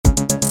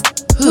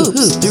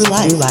Hoops through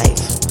life.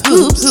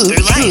 Hoops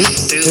through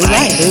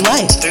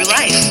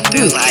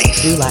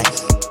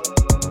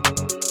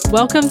life.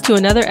 Welcome to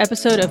another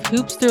episode of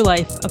Hoops Through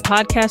Life, a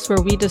podcast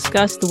where we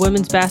discuss the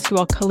women's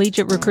basketball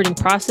collegiate recruiting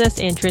process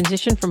and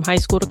transition from high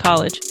school to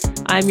college.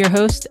 I'm your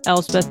host,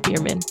 Elsbeth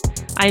Bierman.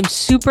 I'm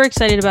super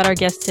excited about our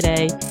guest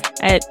today.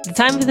 At the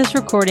time of this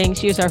recording,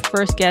 she is our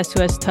first guest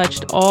who has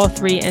touched all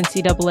three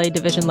NCAA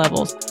division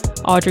levels,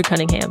 Audrey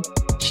Cunningham.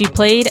 She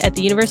played at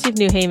the University of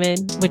New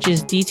Haven, which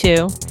is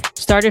D2,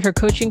 started her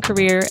coaching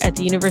career at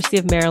the University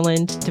of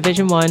Maryland,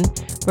 Division I,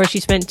 where she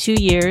spent 2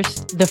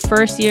 years. The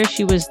first year,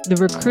 she was the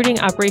recruiting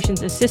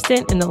operations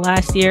assistant, and the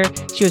last year,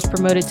 she was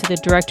promoted to the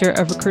director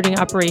of recruiting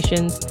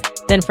operations.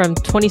 Then from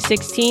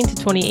 2016 to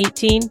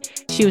 2018,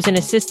 she was an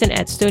assistant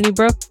at Stony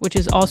Brook, which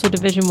is also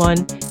Division I,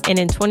 and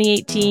in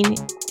 2018,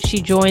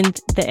 she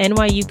joined the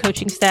NYU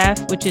coaching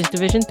staff, which is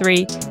Division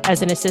III,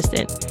 as an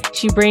assistant.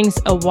 She brings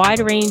a wide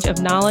range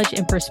of knowledge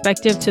and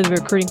perspective to the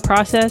recruiting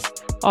process.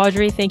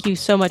 Audrey, thank you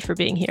so much for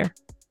being here.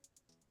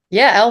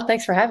 Yeah, Elle,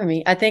 thanks for having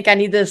me. I think I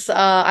need this.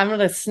 I'm going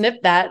to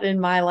snip that in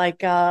my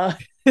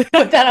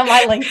put that on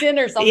my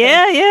LinkedIn or something.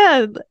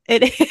 Yeah.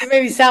 It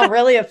made me sound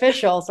really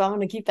official, so I'm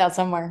going to keep that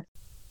somewhere.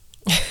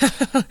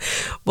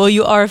 Well,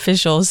 you are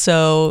official,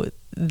 so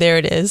there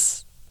it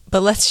is.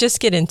 But let's just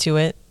get into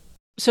it.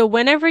 So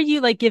whenever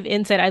you give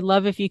insight, I'd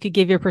love if you could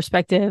give your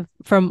perspective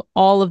from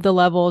all of the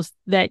levels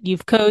that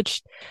you've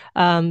coached.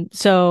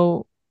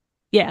 So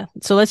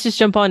let's just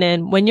jump on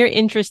in. When you're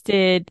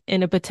interested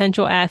in a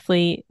potential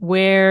athlete,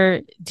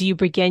 where do you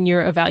begin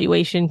your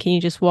evaluation? Can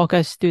you just walk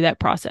us through that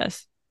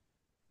process?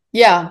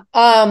 Yeah.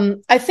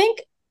 I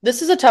think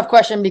this is a tough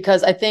question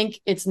because I think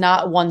it's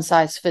not one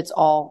size fits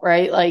all,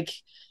 right?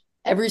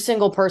 Every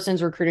single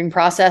person's recruiting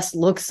process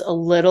looks a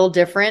little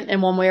different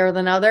in one way or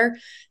another.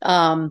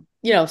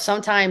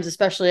 Sometimes,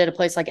 especially at a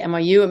place like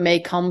NYU, it may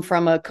come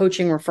from a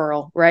coaching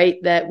referral, right?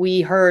 That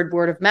we heard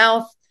word of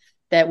mouth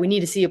that we need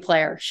to see a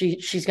player.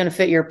 She's going to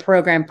fit your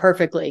program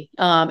perfectly.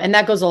 And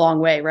that goes a long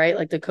way,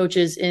 right? The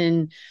coaches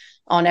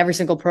on every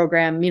single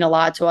program mean a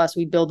lot to us.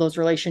 We build those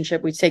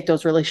relationships. We take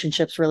those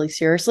relationships really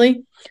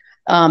seriously.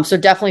 So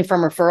definitely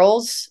from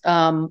referrals.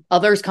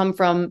 Others come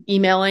from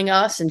emailing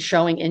us and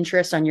showing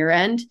interest on your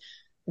end.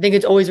 I think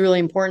it's always really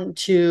important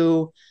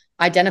to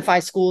identify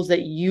schools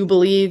that you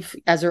believe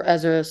as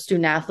a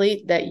student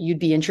athlete that you'd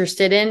be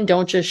interested in.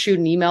 Don't just shoot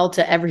an email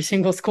to every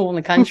single school in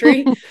the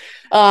country.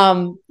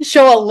 Show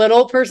a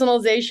little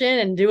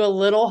personalization and do a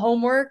little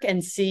homework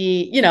and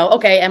see,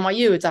 okay,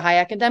 NYU, it's a high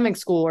academic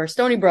school, or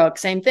Stony Brook,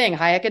 same thing,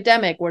 high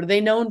academic. What are they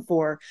known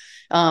for?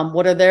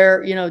 What are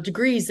their,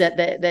 degrees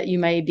that you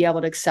may be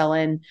able to excel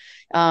in?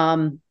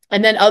 And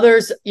then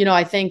others,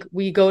 I think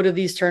we go to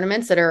these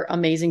tournaments that are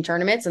amazing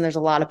tournaments and there's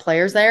a lot of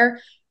players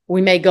there.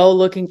 We may go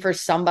looking for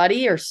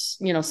somebody or,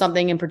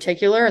 something in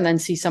particular, and then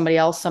see something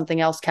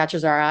else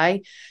catches our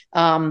eye.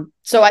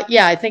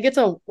 I think it's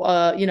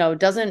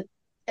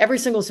every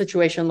single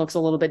situation looks a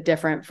little bit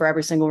different for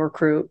every single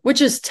recruit,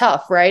 which is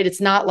tough, right?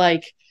 It's not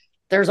like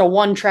there's a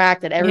one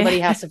track that everybody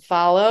has to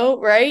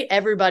follow, right?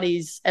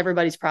 Everybody's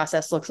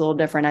process looks a little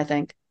different, I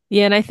think.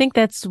 Yeah. And I think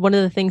that's one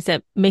of the things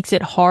that makes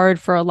it hard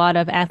for a lot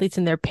of athletes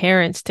and their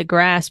parents to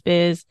grasp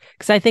is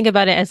because I think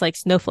about it as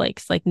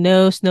snowflakes,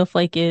 no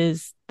snowflake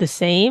is the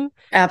same.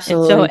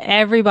 Absolutely. And so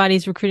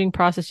everybody's recruiting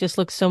process just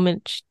looks so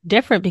much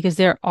different because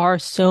there are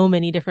so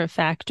many different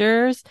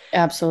factors.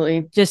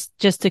 Absolutely.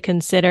 Just to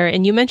consider.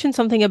 And you mentioned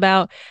something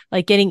about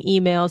getting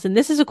emails. And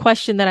this is a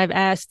question that I've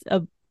asked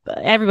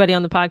everybody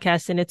on the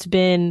podcast, and it's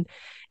been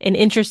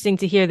interesting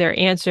to hear their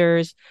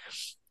answers.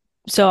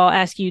 So I'll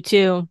ask you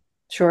too.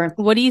 Sure.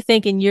 What do you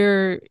think in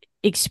your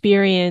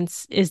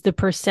experience is the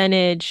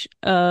percentage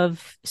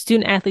of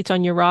student athletes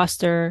on your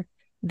roster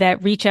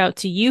that reach out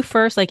to you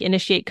first,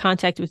 initiate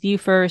contact with you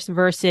first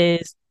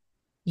versus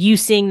you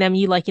seeing them,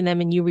 you liking them,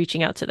 and you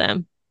reaching out to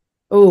them?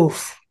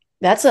 Oof,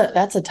 that's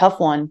a tough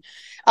one.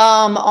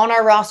 On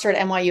our roster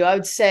at NYU, I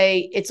would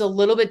say it's a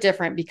little bit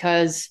different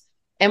because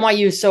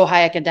NYU is so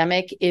high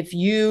academic. If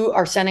you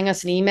are sending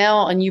us an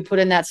email and you put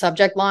in that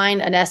subject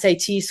line, an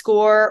SAT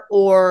score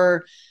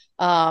or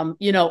a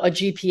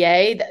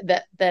GPA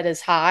that is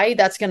high,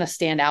 that's going to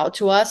stand out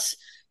to us.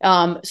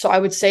 So I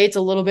would say it's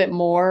a little bit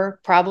more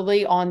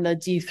probably on the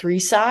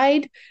D3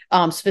 side,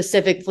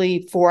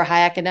 specifically for a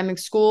high academic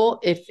school,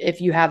 if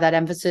you have that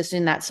emphasis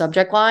in that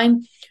subject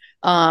line.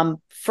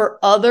 For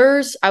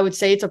others, I would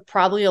say it's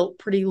probably a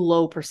pretty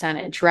low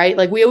percentage,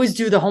 right? We always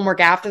do the homework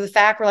after the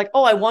fact. We're like,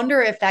 oh, I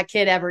wonder if that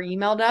kid ever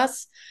emailed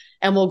us,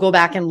 and we'll go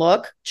back and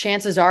look.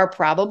 Chances are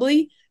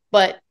probably,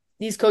 but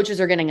these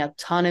coaches are getting a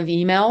ton of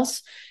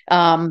emails.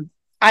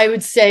 I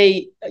would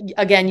say,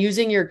 again,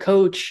 using your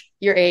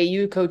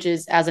AAU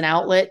coaches as an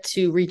outlet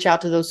to reach out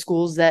to those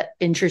schools that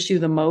interest you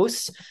the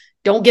most.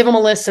 Don't give them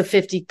a list of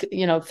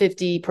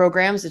 50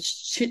 programs.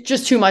 It's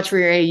just too much for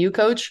your AAU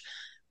coach,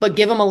 but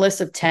give them a list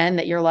of 10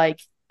 that you're like,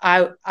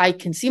 I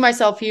can see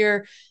myself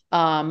here.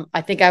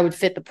 I think I would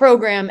fit the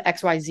program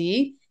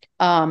XYZ.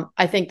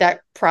 I think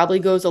that probably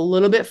goes a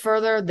little bit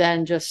further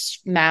than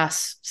just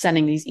mass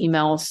sending these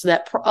emails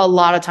that a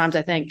lot of times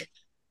I think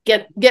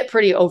get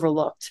pretty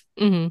overlooked.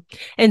 Mm-hmm.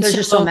 And There's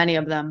just so so, many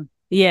of them.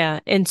 yeah.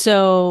 And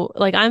so,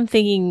 like, I'm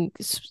thinking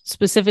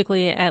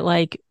specifically at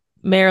like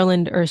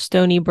Maryland or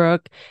Stony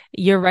Brook,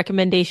 your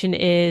recommendation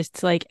is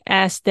to like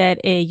ask that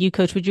AAU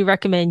coach. Would you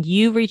recommend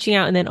you reaching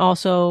out and then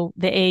also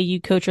the AAU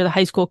coach or the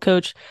high school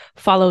coach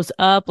follows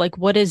up? Like,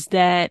 what is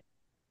that?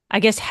 I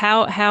guess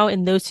how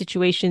in those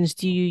situations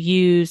do you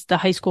use the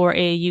high school or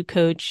AAU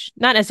coach,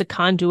 not as a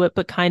conduit,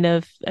 but kind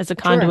of as a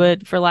Sure.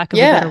 conduit, for lack of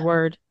a better Yeah.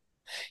 word?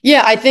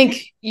 Yeah, I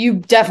think you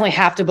definitely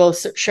have to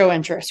both show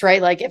interest,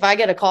 right? Like if I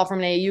get a call from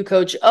an AAU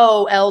coach,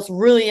 oh, Elle's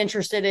really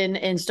interested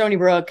in Stony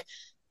Brook,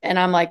 and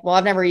I'm like, well,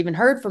 I've never even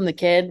heard from the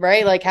kid,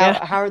 right? Like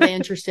Yeah. how are they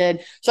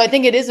interested? So I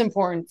think it is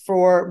important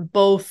for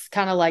both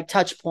kind of like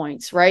touch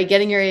points, right?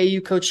 Getting your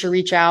AAU coach to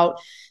reach out.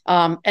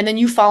 And then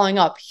you following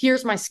up.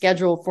 Here's my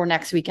schedule for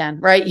next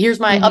weekend, right? Here's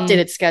my Mm-hmm.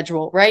 updated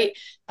schedule, right?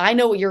 I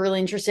know what you're really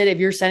interested in. If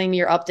you're sending me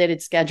your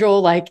updated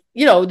schedule, like,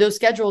 you know, those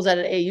schedules at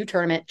an AAU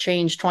tournament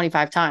change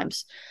 25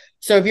 times.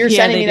 So if you're Yeah,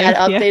 sending they me do.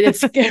 that Yeah.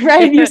 updated,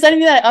 right? If you're sending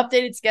me that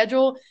updated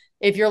schedule,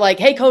 if you're like,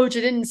 hey, coach,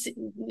 I didn't,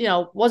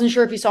 wasn't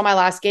sure if you saw my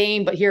last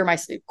game, but here are my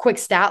quick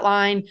stat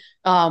line.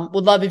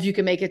 Would love if you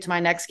could make it to my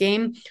next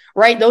game,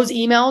 right? Those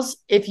emails,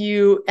 if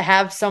you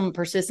have some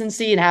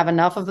persistency and have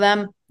enough of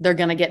them, they're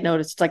going to get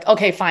noticed. It's like,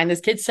 okay, fine. This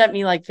kid sent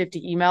me like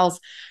 50 emails.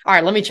 All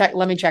right, let me check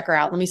her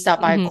out. Let me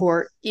stop by a Mm-hmm.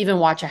 court, even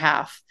watch a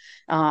half.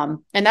 And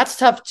that's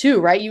tough too,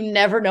 right? You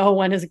never know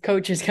when as a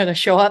coach is going to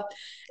show up,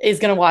 is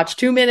going to watch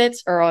 2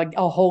 minutes or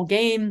a whole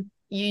game.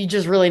 You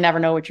just really never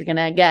know what you're going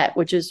to get,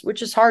 which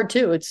is hard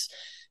too. It's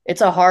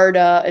a hard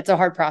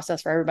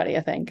process for everybody,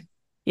 I think.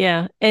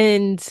 Yeah.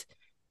 And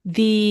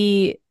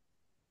the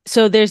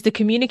so there's the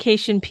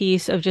communication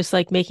piece of just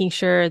like making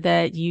sure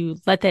that you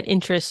let that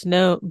interest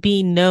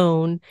be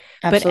known.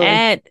 But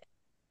Absolutely.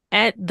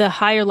 at the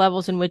higher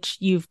levels in which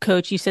you've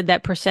coached, you said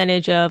that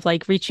percentage of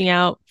like reaching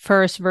out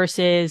first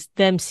versus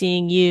them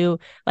seeing you.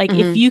 Like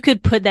if Mm-hmm. you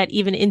could put that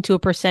even into a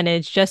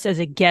percentage just as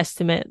a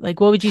guesstimate, like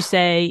what would you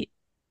say?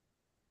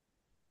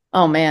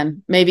 Oh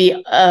man,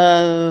 maybe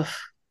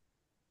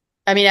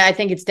I mean, I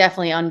think it's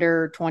definitely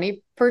under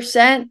 20%,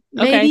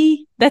 Okay.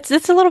 maybe. That's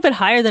a little bit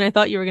higher than I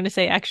thought you were going to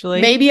say,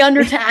 actually. Maybe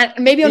under 10,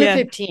 maybe under Yeah.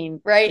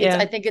 15, right? Yeah.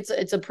 I think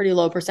it's a pretty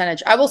low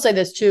percentage. I will say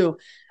this too.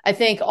 I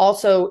think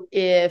also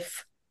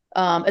if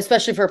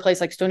especially for a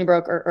place like Stony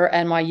Brook or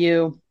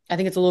NYU, I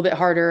think it's a little bit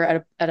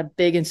harder at a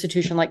big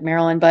institution like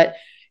Maryland. But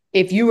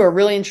if you are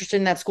really interested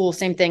in that school,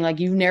 same thing, like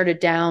you narrowed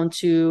it down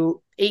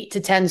to 8 to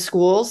 10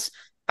 schools,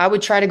 I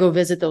would try to go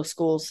visit those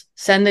schools,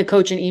 send the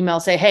coach an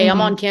email, say, hey, I'm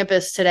Hmm. on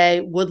campus today,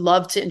 would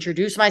love to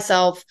introduce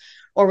myself,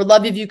 or would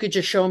love if you could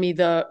just show me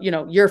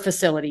your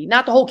facility,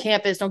 not the whole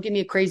campus. Don't give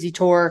me a crazy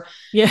tour.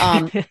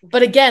 Yeah.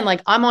 But again,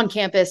 like I'm on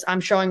campus, I'm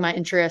showing my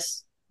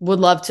interests, would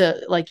love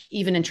to like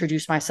even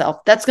introduce myself.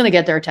 That's going to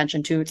get their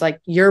attention too. It's like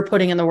you're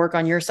putting in the work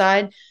on your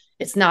side.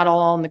 It's not all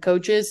on the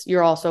coaches.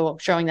 You're also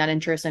showing that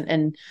interest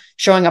and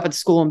showing up at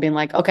school and being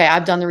like, okay,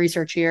 I've done the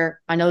research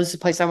here. I know this is a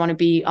place I want to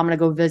be. I'm going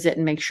to go visit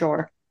and make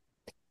sure.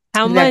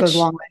 How I think that goes a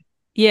much, long way.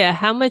 yeah,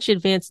 how much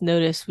advance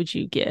notice would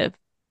you give?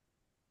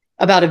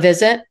 About a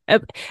visit. Uh,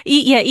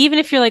 yeah, even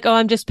if you're like, oh,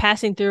 I'm just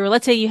passing through, or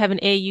let's say you have an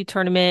AU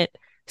tournament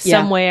Yeah.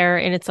 somewhere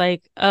and it's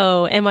like,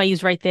 oh,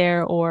 NYU's right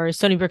there or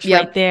Stony Brook's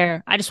right Yep.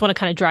 there. I just want to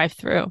kind of drive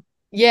through.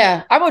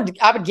 Yeah, I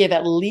would give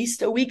at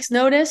least a week's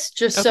notice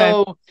just Okay.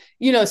 so,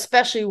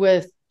 especially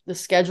with the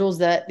schedules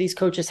that these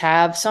coaches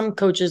have. Some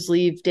coaches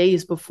leave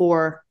days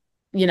before,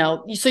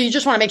 so you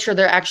just want to make sure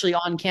they're actually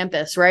on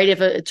campus, right?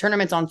 If a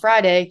tournament's on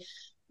Friday,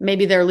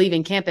 maybe they're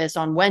leaving campus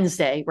on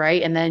Wednesday,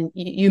 right? And then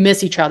you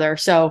miss each other.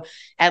 So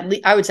at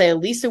least I would say at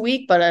least a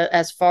week, but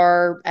as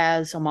far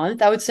as a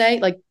month, I would say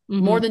like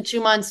more Hmm. than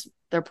 2 months,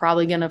 they're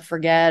probably going to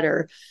forget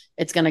or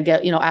it's going to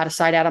get, out of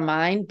sight, out of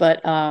mind.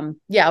 But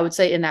yeah, I would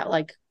say in that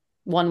like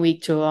 1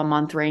 week to a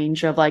month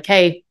range of like,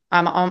 hey,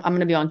 I'm going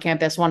to be on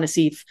campus. Want to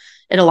see if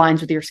it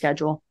aligns with your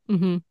schedule.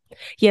 Hmm.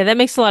 Yeah, that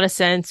makes a lot of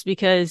sense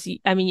because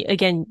I mean,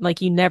 again,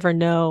 like you never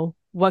know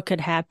what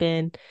could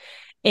happen.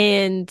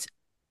 And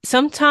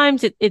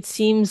sometimes it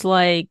seems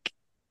like,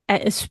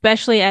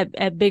 especially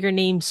at bigger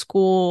name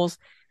schools,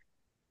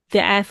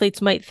 the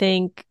athletes might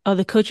think, oh,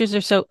 the coaches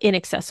are so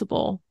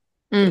inaccessible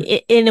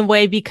Mm, in a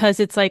way because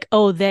it's like,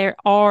 oh, they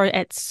are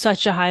at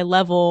such a high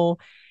level.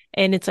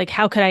 And it's like,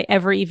 how could I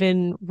ever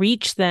even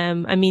reach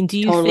them? I mean,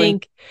 totally.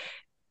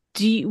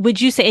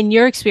 would you say in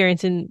your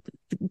experience, and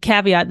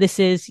caveat, this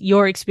is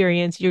your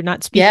experience, you're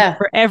not speaking Yeah.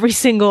 for every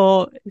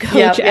single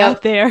coach Yep. out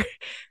Yep. there,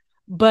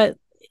 but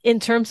in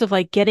terms of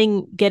like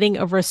getting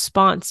a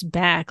response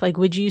back, like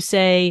would you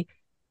say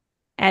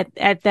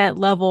at that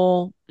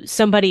level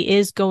somebody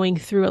is going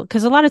through it?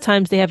 Because a lot of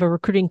times they have a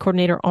recruiting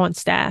coordinator on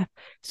staff.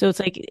 So it's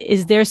like,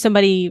 is there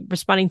somebody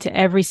responding to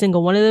every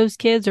single one of those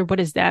kids, or what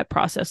does that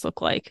process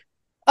look like?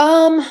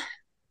 Um,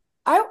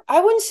 I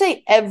wouldn't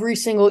say every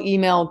single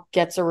email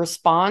gets a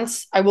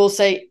response. I will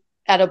say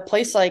at a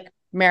place like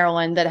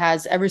Maryland that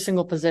has every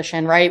single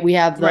position, right? We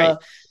have Right.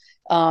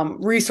 the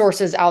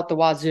resources out the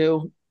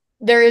wazoo.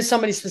 There is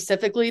somebody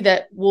specifically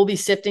that will be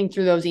sifting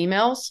through those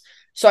emails.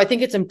 So I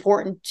think it's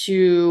important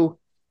to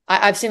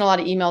I've seen a lot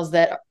of emails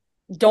that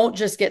don't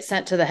just get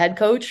sent to the head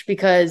coach,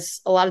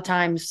 because a lot of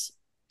times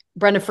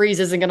Brenda Freeze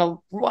isn't going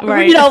to,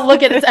 Right.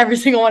 look at every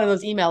single one of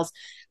those emails.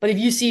 But if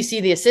you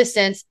CC the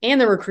assistants and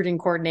the recruiting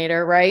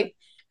coordinator, right?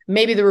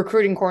 Maybe the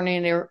recruiting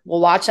coordinator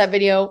will watch that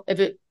video. If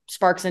it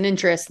sparks an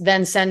interest,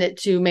 then send it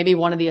to maybe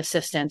one of the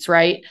assistants,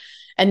 right?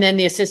 And then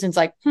the assistant's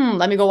like,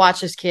 let me go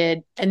watch this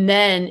kid. And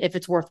then if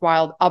it's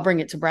worthwhile, I'll bring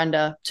it to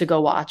Brenda to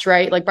go watch,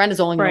 right? Like Brenda's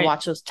only going to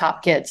watch those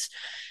top kids.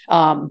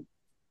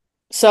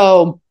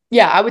 So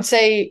yeah, I would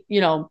say,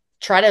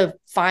 try to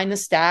find the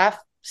staff,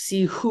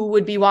 see who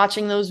would be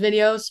watching those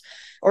videos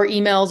or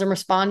emails and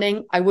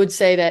responding. I would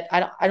say that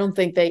I don't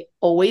think they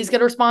always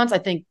get a response. I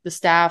think the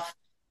staff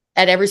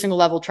at every single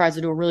level tries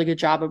to do a really good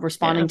job of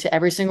responding to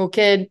every single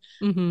kid,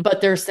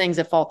 but there's things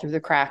that fall through the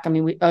crack. I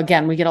mean, we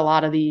get a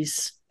lot of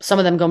these, some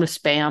of them go to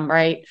spam,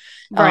 right?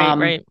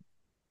 Right.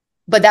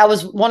 But that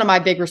was one of my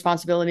big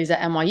responsibilities at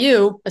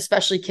NYU,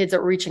 especially kids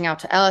that were reaching out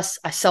to us,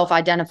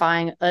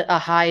 self-identifying a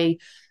high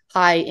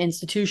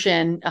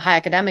institution, a high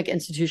academic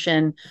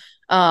institution.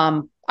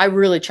 I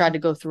really tried to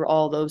go through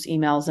all those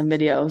emails and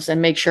videos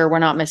and make sure we're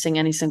not missing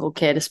any single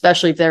kid,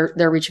 especially if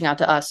they're reaching out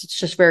to us. It's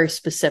just very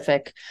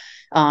specific,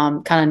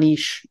 kind of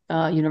niche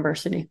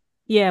university.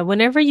 Yeah.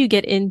 Whenever you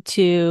get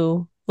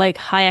into like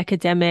high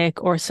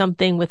academic or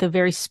something with a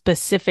very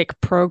specific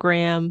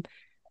program,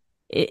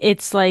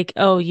 it's like,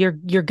 oh, you're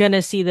going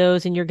to see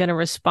those and you're going to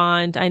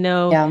respond. I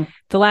know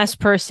the last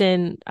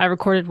person I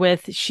recorded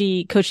with,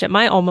 she coached at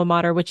my alma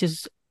mater, which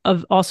is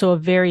also a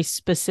very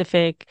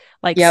specific,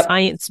 like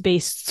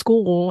science-based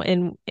school.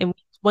 And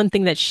one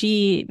thing that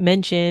she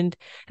mentioned,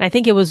 and I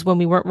think it was when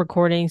we weren't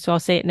recording, so I'll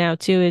say it now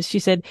too, is she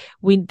said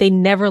they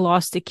never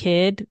lost a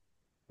kid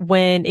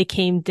when it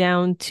came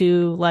down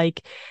to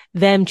like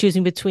them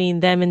choosing between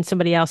them and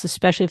somebody else,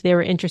 especially if they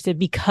were interested,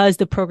 because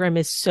the program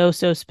is so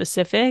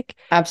specific.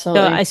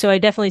 Absolutely. So I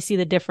definitely see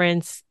the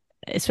difference,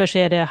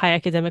 especially at a high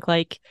academic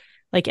like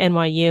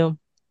NYU.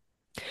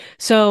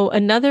 So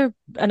another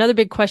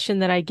big question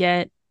that I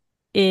get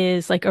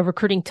is like a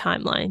recruiting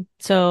timeline.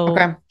 So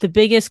the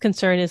biggest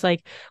concern is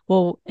like,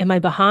 well, am I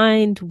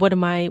behind?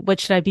 What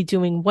should I be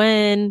doing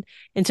when?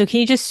 And so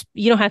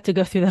you don't have to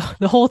go through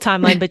the whole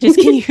timeline, but just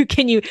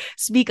can you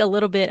speak a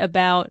little bit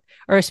about,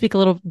 or speak a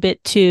little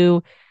bit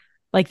to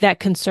like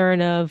that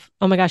concern of,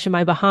 oh my gosh, am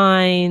I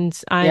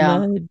behind?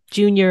 I'm a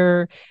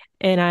junior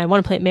and I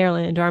want to play at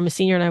Maryland, or I'm a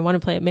senior and I want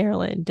to play at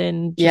Maryland,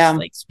 and just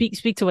like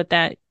speak to what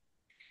that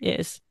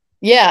is.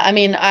 Yeah, I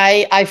mean,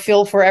 I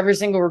feel for every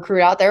single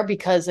recruit out there,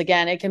 because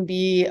again, it can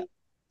be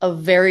a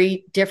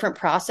very different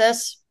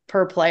process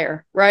per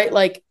player, right?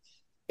 Like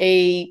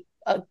a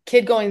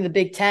kid going to the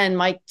Big Ten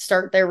might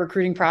start their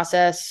recruiting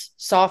process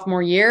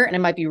sophomore year, and it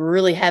might be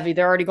really heavy.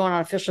 They're already going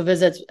on official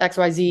visits,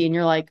 XYZ, and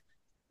you're like,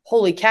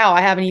 holy cow, I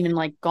haven't even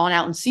like gone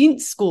out and seen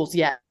schools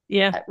yet.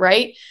 Yeah.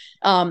 Right.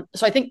 So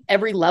I think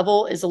every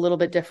level is a little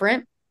bit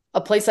different.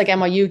 A place like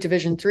NYU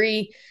Division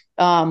III,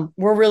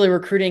 we're really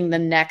recruiting the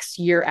next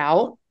year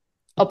out.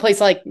 A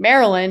place like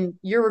Maryland,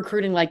 you're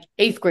recruiting like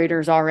 8th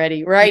graders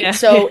already, right? Yeah.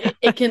 So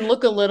it can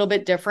look a little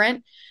bit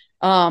different.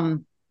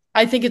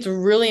 I think it's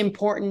really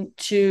important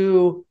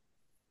to,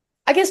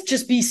 I guess,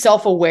 just be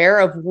self-aware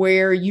of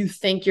where you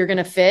think you're going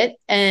to fit,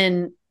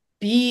 and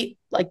be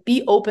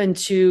open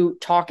to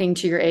talking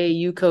to your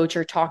AAU coach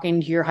or talking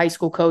to your high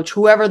school coach,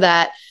 whoever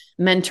that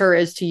mentor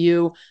is to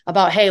you,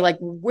 about, hey, like,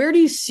 where do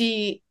you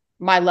see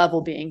my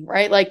level being,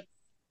 right? Like,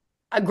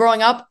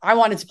 growing up, I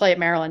wanted to play at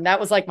Maryland.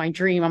 That was like my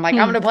dream. I'm like,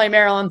 I'm going to play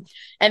Maryland.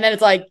 And then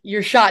it's like,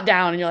 you're shot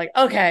down and you're like,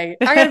 okay,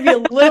 I got to be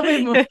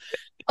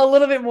a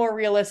little bit more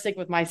realistic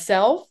with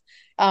myself.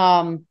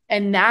 And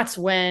that's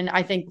when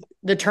I think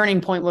the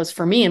turning point was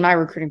for me in my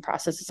recruiting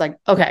process. It's like,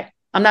 okay,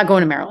 I'm not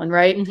going to Maryland,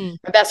 right? Mm-hmm.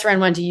 My best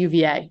friend went to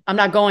UVA. I'm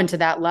not going to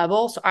that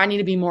level. So I need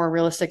to be more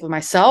realistic with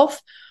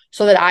myself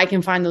so that I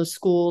can find those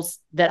schools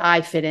that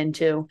I fit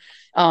into.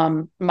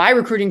 My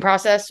recruiting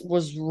process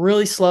was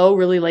really slow,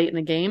 really late in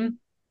the game.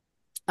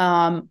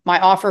 My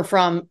offer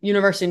from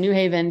University of New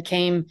Haven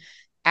came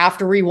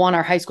after we won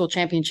our high school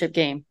championship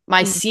game,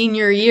 my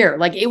senior year.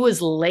 Like, it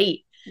was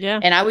late. Yeah.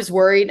 And I was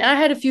worried. And I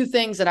had a few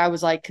things that I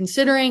was like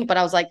considering, but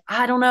I was like,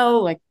 I don't know.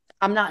 Like,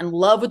 I'm not in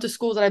love with the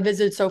schools that I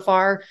visited so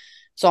far.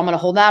 So I'm going to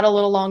hold out a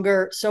little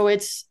longer. So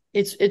it's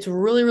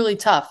really, really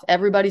tough.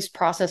 Everybody's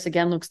process,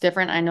 again, looks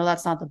different. I know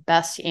that's not the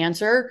best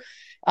answer.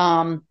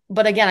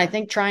 But again, I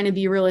think trying to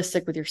be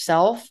realistic with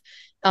yourself,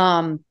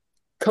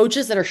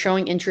 coaches that are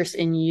showing interest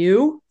in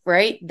you,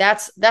 right?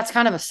 That's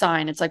kind of a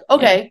sign. It's like,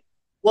 okay,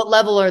 what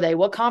level are they?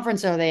 What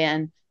conference are they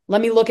in? Let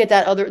me look at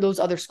those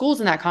other schools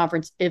in that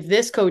conference. If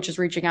this coach is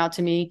reaching out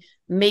to me,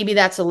 maybe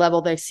that's a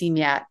level they see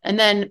me at. And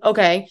then,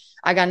 okay,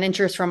 I got an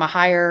interest from a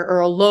higher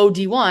or a low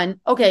D1.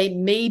 Okay,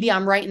 maybe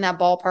I'm right in that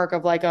ballpark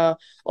of like a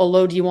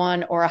low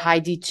D1 or a high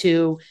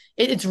D2.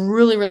 It's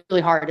really,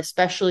 really hard,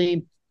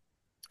 especially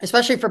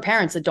for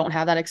parents that don't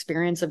have that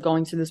experience of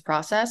going through this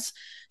process.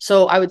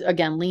 So I would,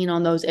 again, lean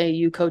on those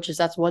AAU coaches.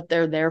 That's what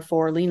they're there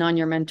for. Lean on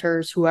your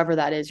mentors, whoever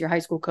that is, your high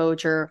school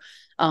coach or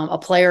a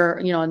player,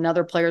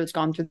 another player that's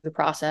gone through the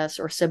process,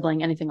 or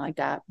sibling, anything like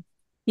that.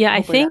 Yeah,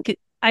 I think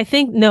I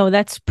think, no,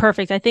 that's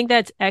perfect. I think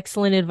that's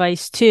excellent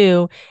advice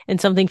too. And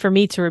something for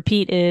me to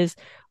repeat is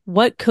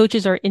what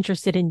coaches are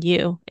interested in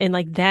you. And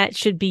like that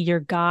should be your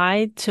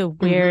guide to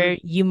where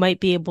you might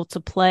be able to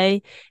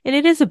play. And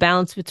it is a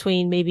balance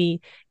between maybe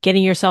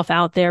getting yourself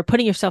out there,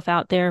 putting yourself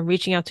out there and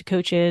reaching out to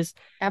coaches.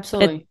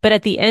 Absolutely. But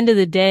at the end of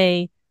the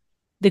day,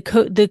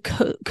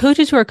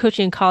 coaches who are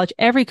coaching in college,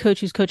 every coach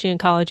who's coaching in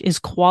college is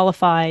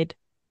qualified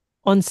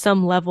on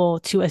some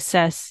level to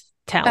assess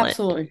talent.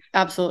 Absolutely.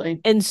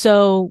 Absolutely. And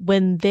so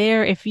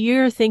if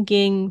you're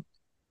thinking,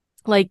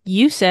 like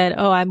you said,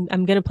 oh, I'm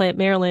going to play at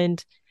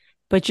Maryland,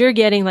 but you're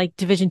getting like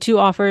Division II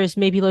offers,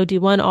 maybe low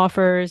D1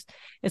 offers.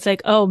 It's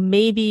like, oh,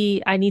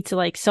 maybe I need to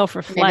like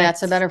self-reflect. Maybe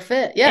that's a better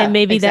fit. Yeah, and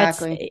maybe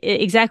exactly.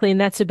 exactly. And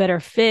that's a better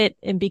fit.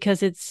 And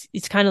because it's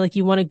kind of like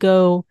you want to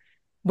go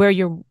where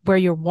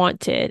you're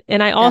wanted.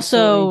 And I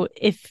also,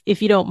 Absolutely.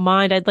 if you don't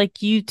mind, I'd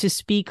like you to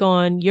speak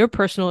on your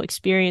personal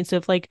experience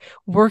of like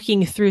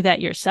working through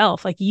that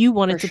yourself. Like you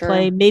wanted For to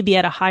play sure. maybe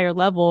at a higher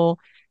level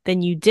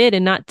than you did,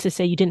 and not to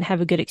say you didn't have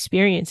a good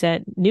experience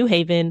at New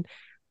Haven,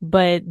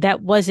 but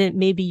that wasn't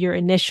maybe your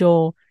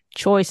initial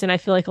choice. And I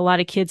feel like a lot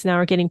of kids now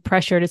are getting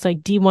pressured. It's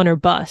like D1 or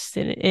bust.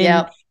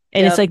 Yep.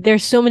 And it's Yep. like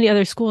there's so many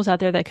other schools out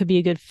there that could be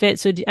a good fit.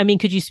 So, I mean,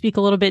 could you speak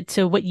a little bit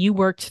to what you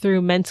worked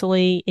through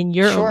mentally in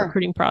your own Sure.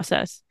 recruiting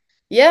process?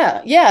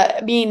 Yeah. Yeah.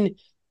 I mean,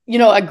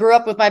 I grew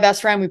up with my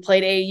best friend. We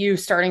played AAU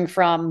starting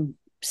from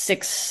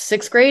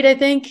sixth grade, I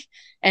think.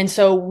 And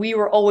so we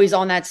were always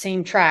on that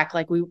same track.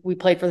 Like we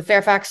played for the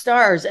Fairfax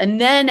Stars. And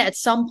then at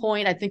some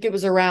point, I think it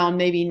was around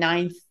maybe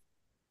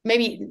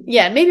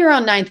maybe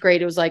around ninth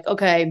grade, it was like,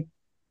 okay,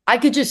 I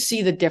could just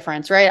see the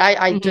difference, right?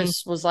 I Mm-hmm.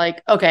 just was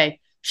like, okay,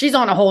 she's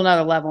on a whole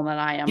nother level than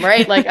I am,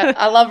 right? Like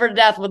I love her to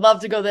death, would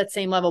love to go that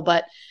same level,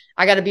 but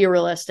I got to be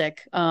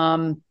realistic.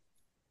 And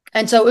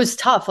so it was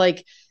tough.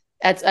 Like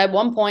at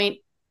one point,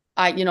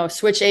 I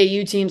switched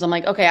AU teams. I'm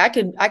like, okay, I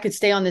could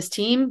stay on this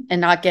team and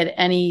not get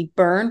any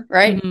burn,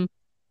 right? Mm-hmm.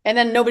 And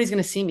then nobody's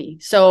going to see me.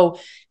 So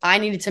I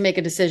needed to make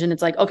a decision.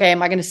 It's like, okay,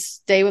 am I going to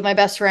stay with my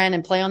best friend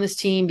and play on this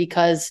team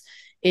because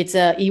it's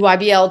a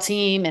EYBL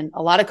team and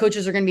a lot of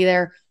coaches are going to be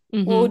there?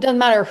 Well, Mm-hmm. it doesn't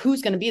matter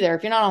who's going to be there.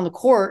 If you're not on the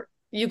court,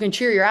 you can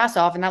cheer your ass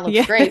off and that looks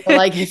Yeah. great. But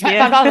like if I'm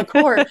not on the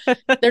court,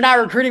 they're not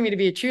recruiting me to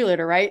be a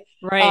cheerleader, right?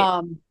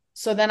 Right.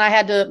 So then I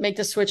had to make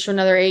the switch to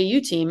another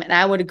AAU team. And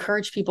I would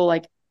encourage people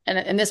like,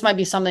 and this might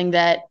be something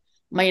that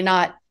might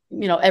not,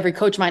 every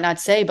coach might not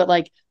say, but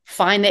like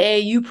find the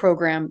AAU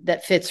program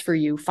that fits for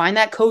you. Find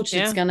that coach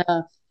that's going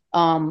to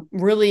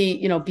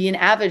really, be an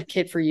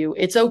advocate for you.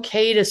 It's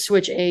okay to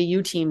switch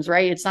AAU teams,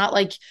 right? It's not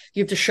like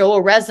you have to show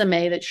a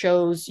resume that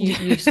shows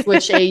you've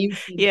switched AAU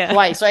teams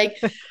twice, right?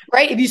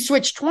 Right. If you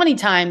switch 20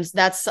 times,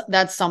 that's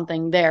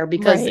something there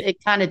because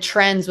it kind of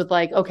trends with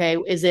like, okay,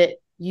 is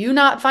it you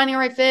not finding a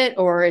right fit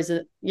or is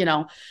it,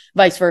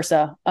 vice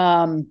versa?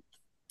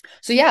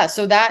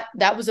 So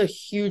that was a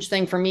huge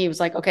thing for me. It was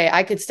like, okay,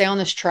 I could stay on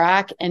this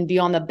track and be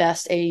on the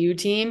best AAU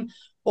team,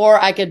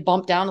 or I could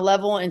bump down a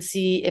level and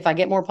see if I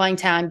get more playing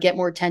time, get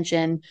more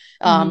attention.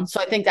 Mm-hmm.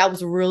 So I think that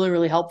was really,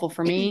 really helpful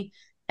for me.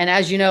 And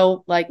as you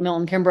know, like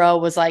Milton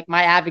Kimbrough was like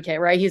my advocate,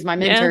 right? He's my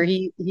mentor.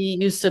 Yeah. He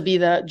used to be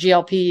the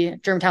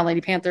GLP Germantown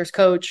Lady Panthers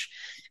coach.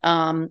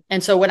 And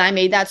so when I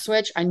made that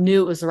switch, I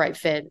knew it was the right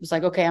fit. It was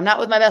like, okay, I'm not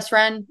with my best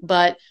friend,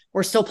 but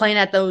we're still playing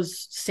at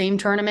those same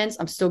tournaments.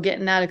 I'm still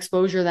getting that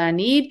exposure that I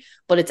need,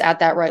 but it's at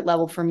that right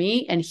level for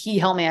me. And he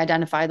helped me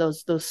identify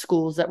those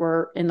schools that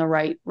were in the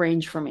right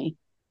range for me.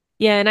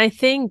 Yeah. And I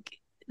think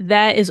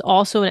that is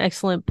also an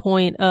excellent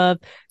point of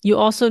you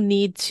also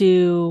need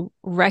to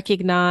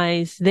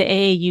recognize the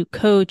AAU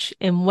coach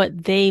and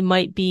what they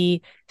might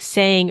be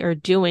saying or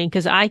doing.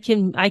 Cause I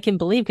can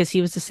believe, cause he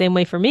was the same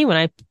way for me when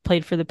I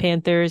played for the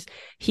Panthers.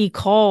 He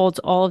called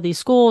all of these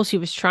schools. He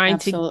was trying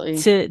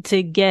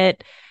to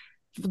get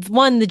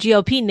one, the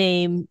GLP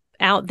name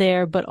out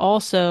there, but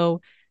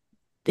also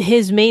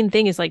his main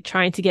thing is like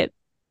trying to get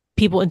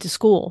people into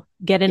school,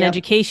 get an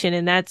education.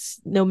 And that's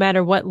no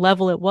matter what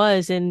level it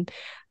was. And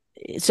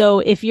so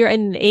if you're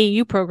in an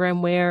AAU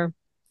program where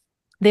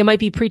they might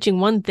be preaching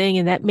one thing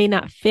and that may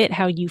not fit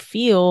how you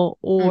feel,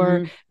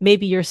 or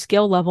maybe your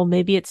skill level,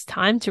 maybe it's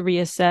time to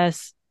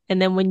reassess.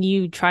 And then when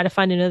you try to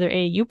find another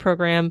AAU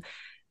program,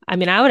 I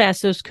mean, I would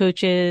ask those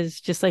coaches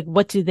just like,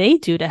 what do they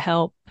do to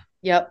help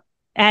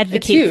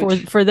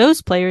advocate for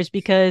those players?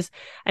 Because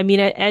I mean,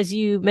 as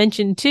you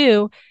mentioned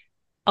too,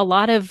 a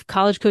lot of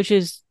college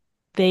coaches,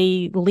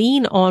 they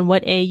lean on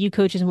what AAU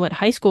coaches and what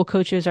high school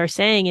coaches are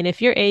saying. And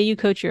if your AAU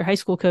coach or your high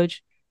school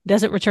coach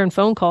doesn't return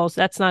phone calls,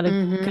 that's not a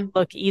good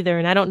look either.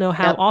 And I don't know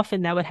how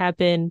often that would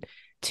happen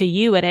to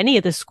you at any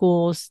of the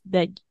schools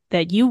that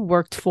you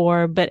worked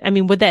for. But I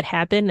mean, would that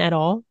happen at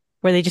all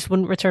where they just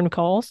wouldn't return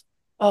calls?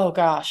 Oh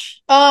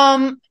gosh.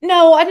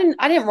 No, I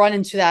didn't run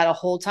into that a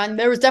whole time.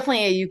 There was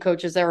definitely AAU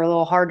coaches that were a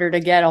little harder to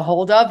get a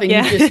hold of and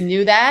you just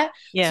knew that.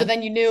 So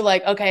then you knew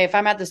like, okay, if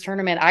I'm at this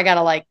tournament, I got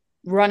to like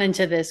run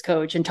into this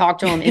coach and talk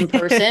to him in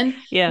person,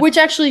 which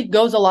actually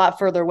goes a lot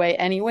further away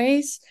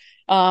anyways.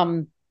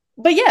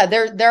 But yeah,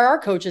 there are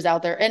coaches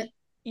out there and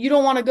you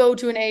don't want to go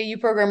to an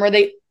AAU program where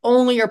they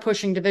only are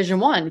pushing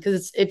Division I,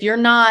 because if you're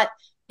not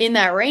in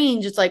that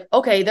range, it's like,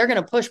 okay, they're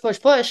going to push,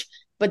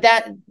 but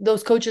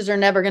those coaches are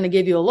never going to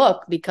give you a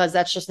look, because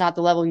that's just not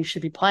the level you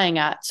should be playing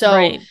at. So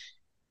Right.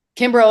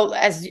 Kimbrough,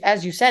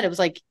 as you said, it was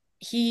like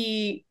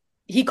he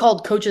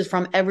called coaches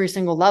from every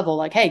single level,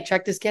 like, hey,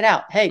 check this kid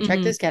out. Hey,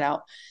 check this kid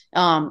out.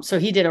 So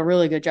he did a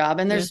really good job.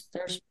 And there's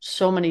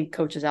so many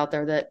coaches out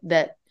there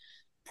that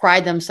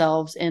pride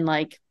themselves in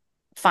like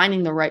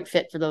finding the right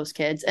fit for those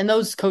kids. And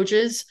those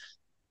coaches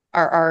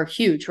are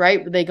huge,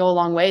 right? They go a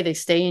long way. They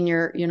stay in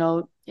your,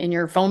 in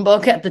your phone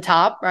book at the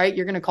top, right?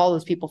 You're going to call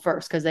those people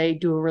first, because they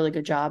do a really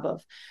good job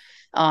of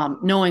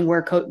knowing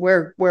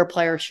where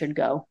players should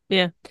go.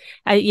 Yeah.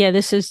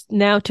 This is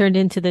now turned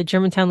into the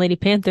Germantown Lady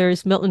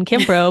Panthers Milton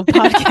Kimbrough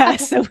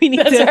podcast. So we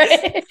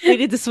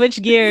need to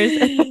switch gears.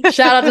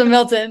 Shout out to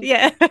Milton.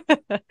 Yeah.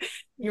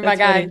 You're my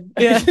guy.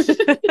 Yeah.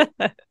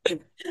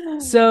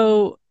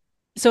 So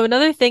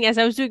another thing, as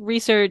I was doing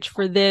research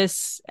for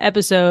this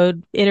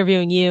episode,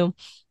 interviewing you,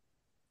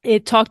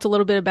 it talked a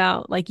little bit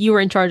about like you were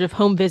in charge of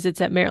home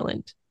visits at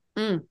Maryland.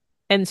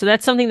 And so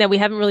that's something that we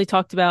haven't really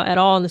talked about at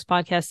all on this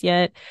podcast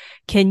yet.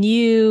 Can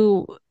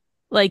you,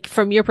 like,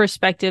 from your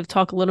perspective,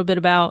 talk a little bit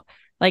about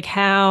like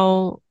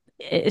how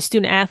a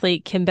student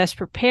athlete can best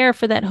prepare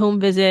for that home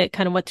visit,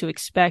 kind of what to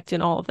expect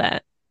and all of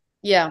that?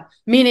 Yeah.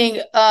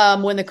 Meaning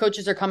when the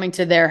coaches are coming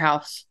to their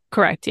house.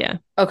 Correct. Yeah.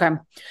 Okay.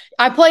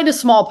 I played a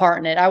small part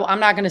in it. I'm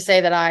not going to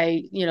say that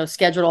I,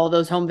 scheduled all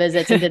those home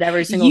visits and did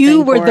every single thing.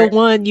 You were the only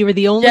one.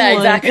 Yeah,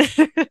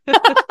 exactly.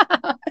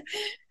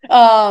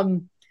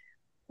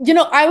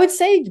 I would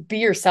say be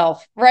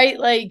yourself, right?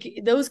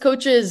 Like those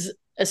coaches,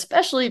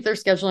 especially if they're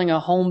scheduling a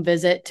home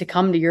visit to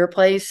come to your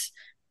place,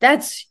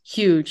 that's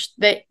huge.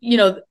 That,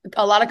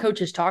 a lot of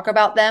coaches talk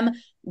about them.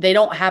 They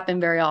don't happen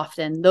very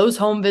often. Those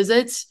home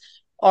visits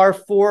are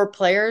for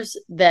players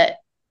that,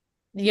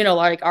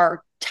 like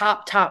are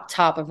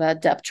top of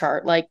that depth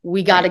chart. Like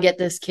we got to get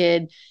this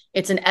kid.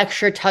 It's an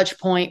extra touch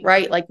point,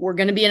 right? Like we're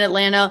going to be in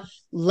Atlanta.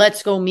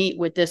 Let's go meet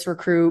with this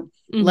recruit.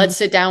 Let's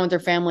sit down with their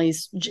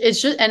families.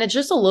 It's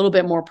just a little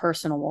bit more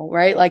personal,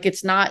 right? Like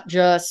it's not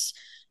just,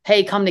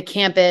 hey, come to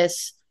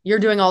campus. You're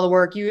doing all the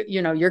work.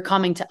 You're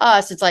coming to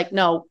us. It's like,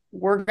 no,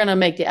 we're going to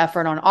make the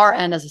effort on our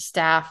end as a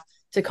staff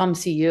to come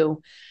see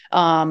you.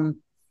 I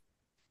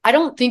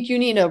don't think you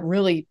need to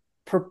really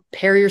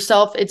prepare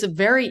yourself. It's a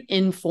very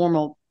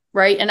informal,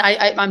 right? And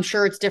I'm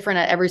sure it's different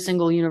at every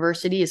single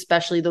university,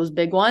 especially those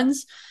big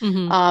ones.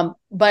 But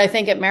I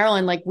think at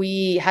Maryland, like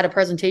we had a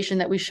presentation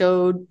that we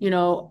showed,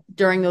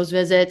 during those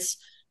visits,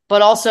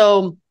 but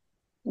also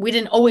we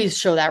didn't always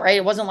show that, right?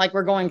 It wasn't like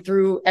we're going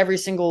through every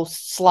single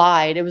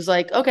slide. It was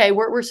like, okay,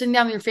 we're sitting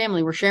down with your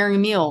family. We're sharing a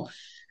meal.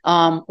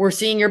 We're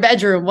seeing your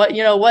bedroom,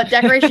 what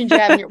decorations you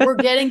have. We're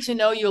getting to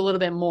know you a little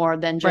bit more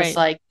than just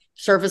like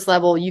surface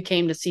level. You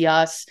came to see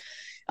us.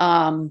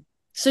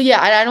 So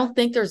yeah, I don't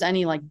think there's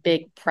any like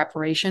big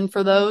preparation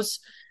for those.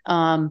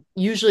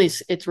 Usually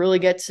it's really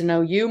get to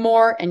know you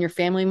more and your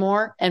family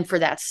more, and for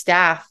that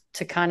staff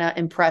to kind of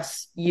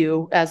impress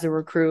you as a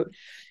recruit.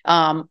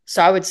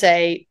 So I would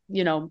say,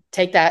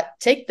 take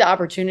the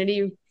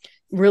opportunity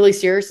really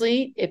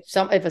seriously. If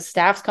a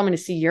staff's coming to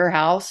see your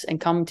house and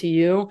come to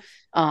you,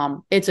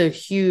 it's a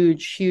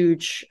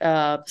huge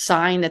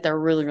sign that they're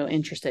really, really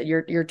interested.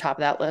 You're top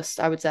of that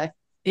list, I would say.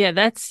 Yeah,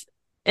 that's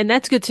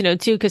good to know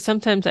too, because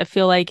sometimes I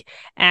feel like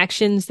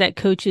actions that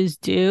coaches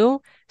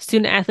do,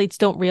 student athletes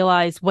don't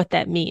realize what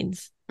that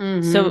means.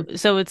 So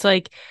it's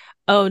like,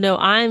 oh no,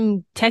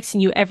 I'm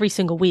texting you every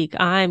single week.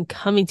 I'm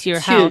coming to your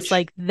house.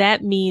 Like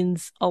that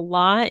means a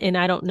lot. And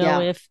I don't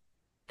know if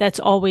that's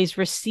always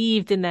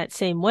received in that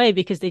same way,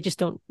 because they just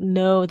don't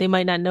know. They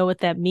might not know what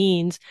that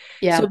means.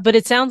 Yeah. So, but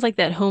it sounds like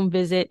that home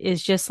visit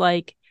is just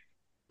like,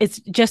 it's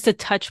just a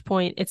touch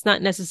point. It's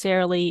not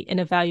necessarily an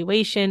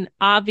evaluation.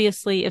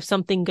 Obviously, if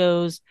something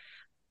goes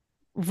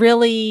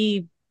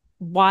really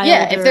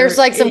wild, if there's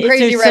like some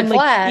crazy red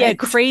flag,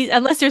 crazy.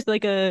 Unless there's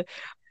like if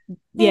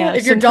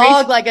your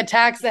dog like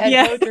attacks the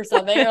head coach or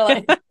something, you're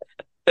like.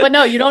 But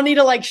no, you don't need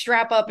to like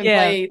strap up and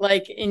play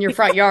like in your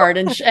front yard,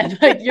 and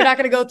like, you're not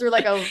going to go through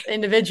like a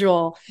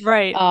individual,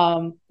 right?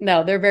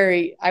 No, they're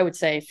very, I would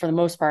say, for the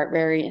most part,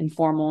 very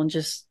informal and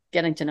just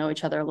getting to know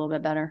each other a little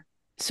bit better.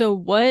 So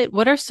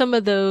what are some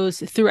of those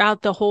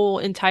throughout the whole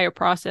entire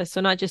process?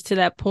 So not just to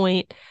that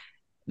point,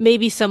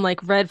 maybe some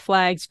like red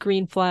flags,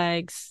 green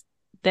flags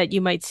that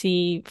you might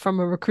see from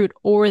a recruit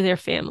or their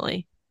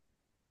family.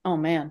 Oh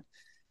man.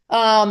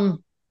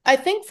 I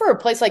think for a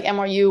place like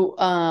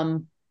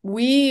NYU,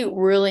 we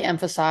really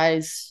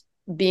emphasize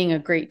being a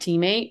great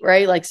teammate,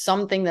 right? Like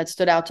something that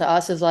stood out to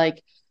us is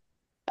like,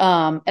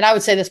 and I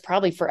would say this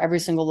probably for every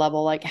single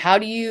level, like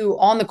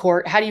on the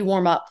court, how do you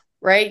warm up?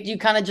 Right? You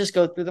kind of just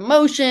go through the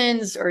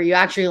motions, or you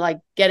actually like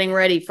getting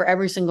ready for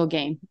every single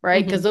game,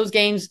 right? Because those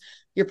games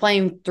you're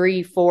playing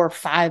 3, 4,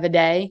 5 a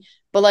day,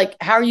 but like,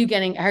 how are you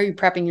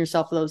prepping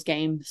yourself for those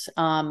games?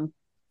 How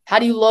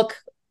do you look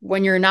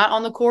when you're not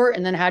on the court?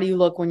 And then how do you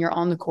look when you're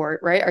on the court,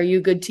 right? Are you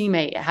a good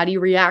teammate? How do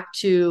you react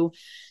to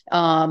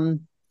a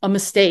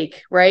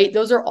mistake, right?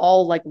 Those are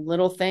all like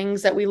little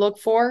things that we look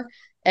for.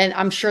 And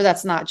I'm sure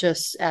that's not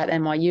just at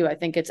NYU. I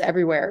think it's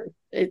everywhere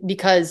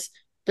because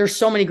there's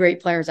so many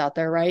great players out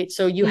there, right?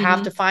 So you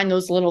have to find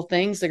those little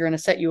things that are going to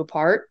set you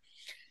apart.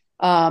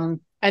 And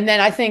then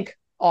I think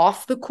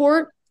off the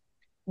court,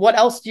 what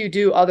else do you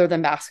do other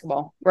than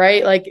basketball,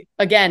 right? Like,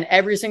 again,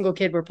 every single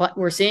kid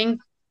we're seeing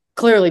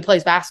clearly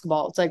plays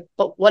basketball. It's like,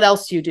 but what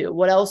else do you do?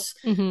 What else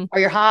are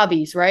your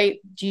hobbies, right?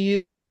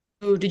 Did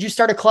you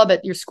start a club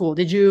at your school?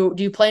 Do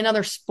you play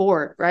another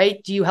sport,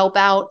 right? Do you help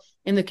out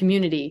in the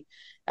community?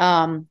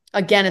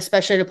 Again,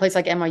 especially at a place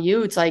like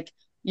NYU, it's like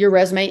your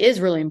resume is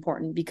really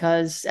important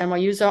because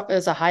NYU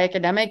is a high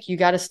academic. You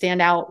got to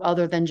stand out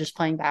other than just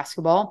playing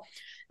basketball.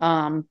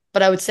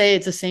 But I would say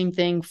it's the same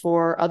thing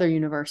for other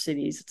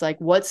universities. It's like,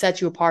 what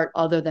sets you apart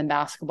other than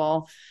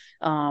basketball?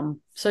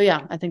 So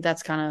yeah, I think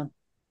that's kind of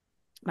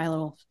my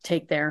little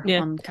take there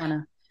on kind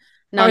of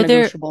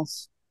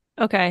non-negotiables.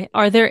 Okay.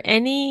 Are there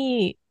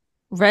any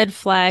red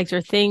flags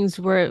or things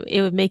where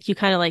it would make you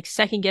kind of like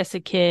second guess a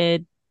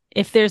kid?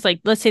 If there's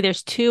like, let's say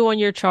there's two on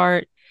your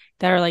chart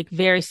that are like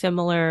very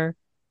similar,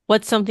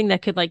 what's something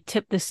that could like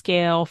tip the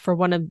scale for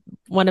one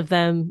of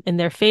them in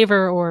their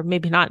favor or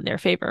maybe not in their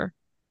favor?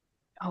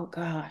 Oh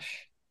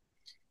gosh.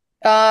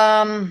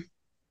 I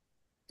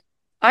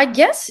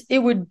guess it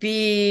would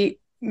be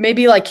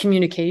maybe like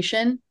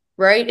communication,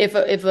 right? If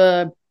it's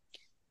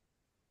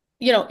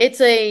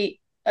a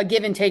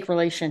give and take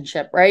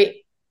relationship, right?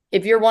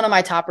 If you're one of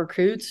my top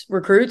recruits,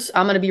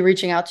 I'm going to be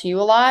reaching out to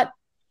you a lot.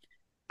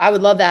 I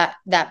would love that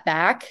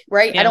back,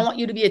 right? Yeah. I don't want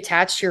you to be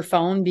attached to your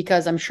phone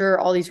because I'm sure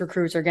all these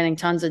recruits are getting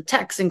tons of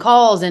texts and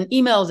calls and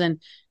emails,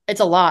 and it's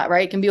a lot,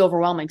 right? It can be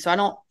overwhelming. So I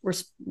don't,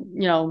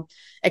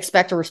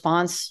 expect a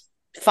response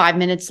 5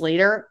 minutes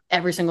later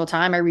every single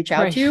time I reach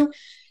out to you.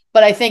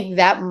 But I think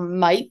that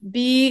might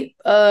be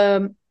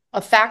a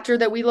factor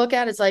that we look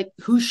at is like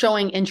who's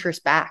showing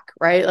interest back,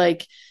 right?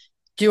 Like,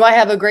 do I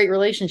have a great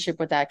relationship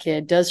with that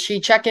kid? Does she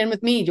check in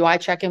with me? Do I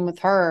check in with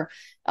her?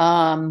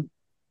 I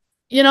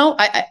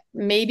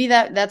maybe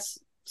that's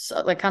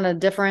like kind of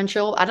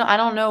differential. I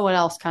don't know what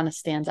else kind of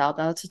stands out.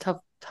 That's a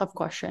tough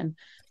question,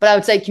 but I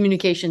would say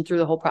communication through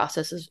the whole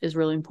process is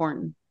really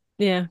important.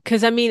 Yeah,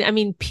 because I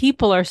mean,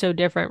 people are so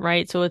different,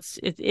 right? So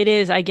it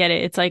is. I get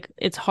it. It's like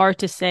it's hard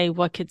to say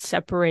what could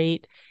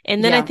separate,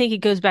 and then I think it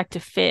goes back to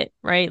fit,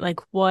 right? Like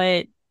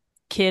what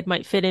kid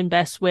might fit in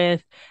best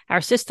with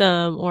our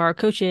system or our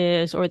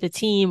coaches or the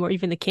team or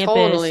even the campus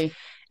Totally.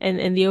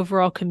 and the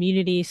overall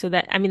community. So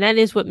that that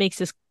is what makes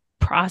this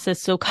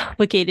process so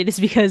complicated, is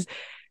because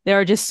there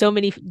are just so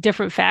many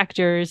different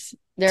factors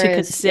to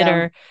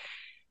consider.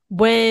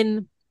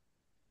 When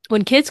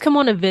kids come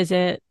on a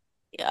visit,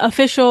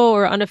 official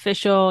or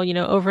unofficial,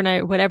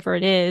 overnight, whatever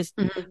it is,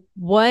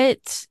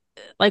 what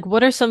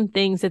are some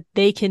things that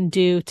they can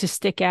do to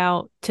stick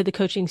out to the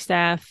coaching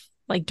staff,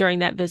 like during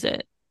that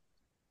visit?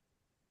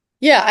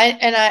 Yeah.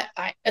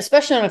 I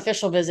especially on an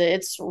official visit,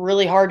 it's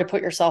really hard to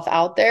put yourself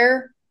out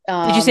there.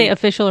 Did you say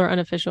official or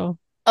unofficial?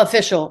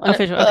 Official,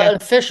 okay. An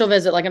official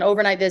visit, like an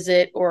overnight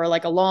visit or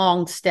like a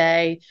long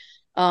stay.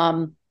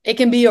 It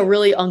can be a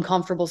really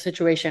uncomfortable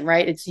situation,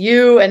 right? It's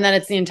you and then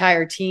it's the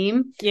entire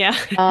team. Yeah.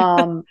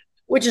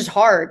 Which is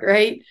hard,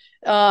 right?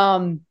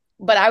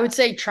 But I would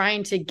say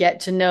trying to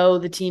get to know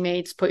the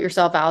teammates, put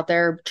yourself out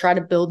there, try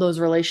to build those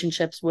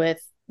relationships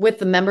with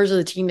the members of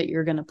the team that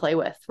you're going to play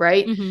with,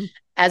 right?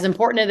 As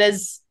important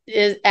as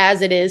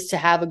it is to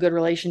have a good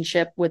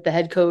relationship with the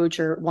head coach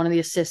or one of the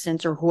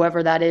assistants or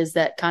whoever that is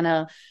that kind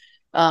of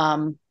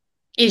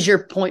is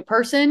your point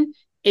person,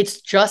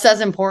 it's just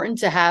as important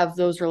to have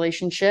those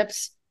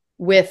relationships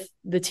with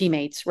the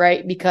teammates,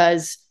 right?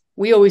 Because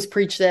we always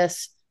preach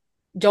this.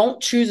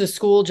 Don't choose a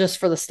school just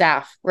for the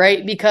staff,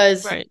 right?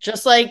 Because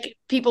just like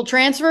people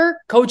transfer,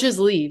 coaches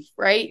leave,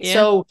 right? Yeah.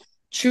 So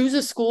choose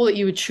a school that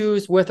you would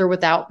choose with or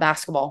without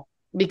basketball,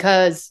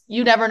 because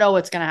you never know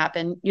what's going to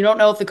happen. You don't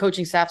know if the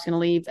coaching staff's going to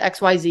leave,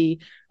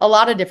 XYZ. A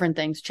lot of different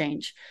things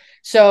change.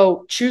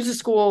 So choose a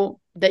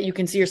school that you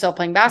can see yourself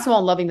playing basketball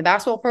and loving the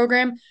basketball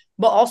program,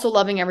 but also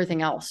loving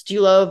everything else. Do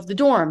you love the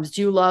dorms?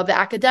 Do you love the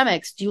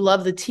academics? Do you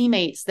love the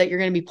teammates that you're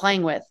going to be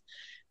playing with?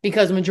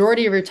 Because the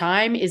majority of your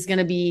time is going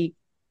to be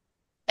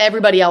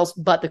everybody else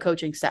but the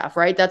coaching staff,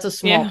 right? That's a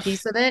small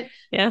piece of it.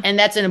 Yeah. And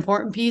that's an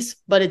important piece,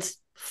 but it's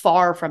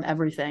far from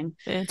everything.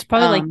 It's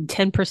probably like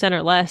 10%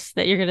 or less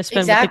that you're going to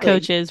spend with the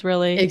coaches,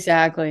 really.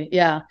 Exactly.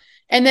 Yeah.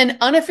 And then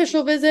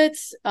unofficial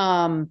visits,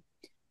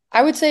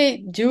 I would say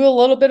do a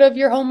little bit of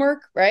your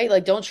homework, right?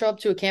 Like don't show up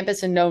to a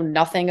campus and know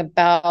nothing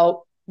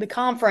about the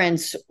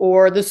conference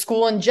or the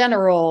school in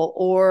general,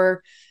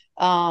 or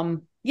do a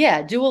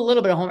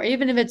little bit of homework,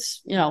 even if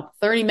it's,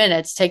 30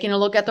 minutes, taking a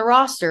look at the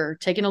roster,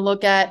 taking a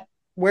look at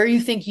where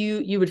you think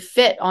you would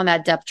fit on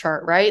that depth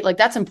chart, right? Like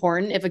that's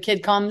important. If a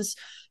kid comes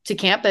to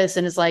campus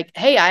and is like,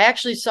 hey, I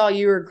actually saw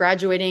you were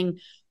graduating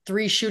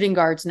 3 shooting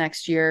guards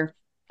next year.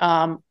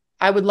 I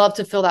would love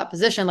to fill that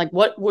position. Like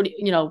what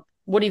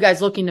are you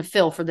guys looking to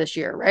fill for this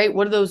year, right?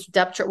 What are those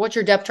depth chart? What's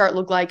your depth chart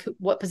look like?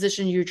 What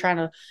position you're trying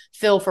to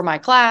fill for my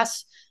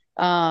class?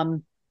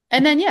 And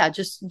And then, yeah,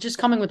 just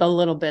coming with a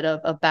little bit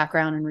of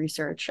background and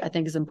research, I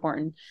think is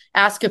important.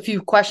 Ask a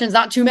few questions,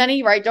 not too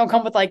many, right? Don't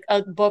come with like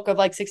a book of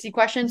like 60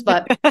 questions,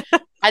 but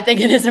I think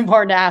it is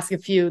important to ask a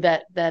few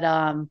that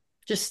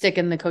just stick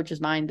in the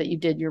coach's mind that you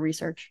did your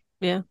research.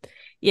 Yeah.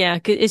 Yeah.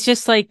 'Cause it's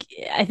just like,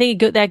 I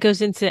think that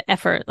goes into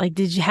effort. Like,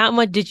 how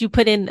much did you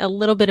put in a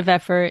little bit of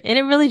effort? And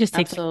it really just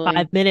takes like Absolutely.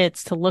 5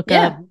 minutes to look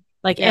up Yeah.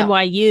 like Yeah.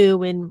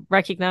 NYU and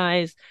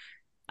recognize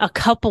a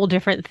couple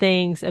different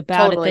things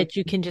about it Totally. that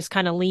you can just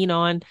kind of lean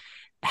on.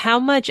 How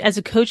much as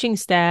a coaching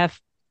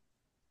staff,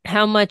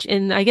 how much,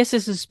 and I guess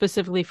this is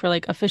specifically for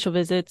like official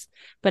visits,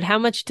 but how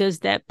much does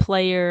that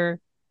player,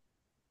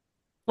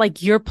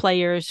 like your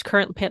players,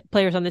 current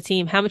players on the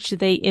team, how much do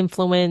they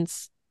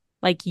influence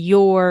like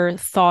your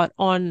thought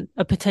on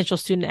a potential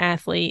student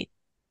athlete,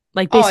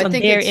 like Oh, based I on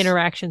think their it's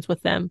interactions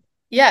with them?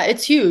 yeah,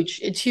 it's huge.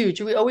 It's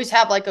huge. We always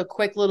have like a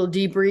quick little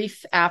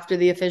debrief after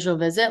the official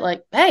visit,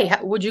 like, hey,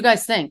 what'd you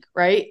guys think?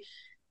 Right.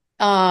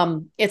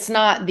 It's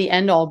not the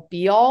end all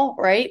be all,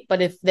 right?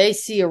 But if they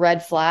see a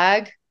red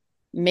flag,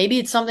 maybe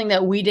it's something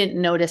that we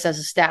didn't notice as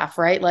a staff,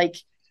 right? Like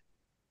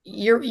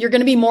you're going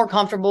to be more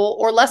comfortable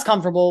or less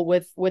comfortable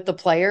with the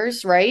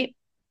players, right?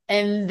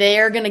 And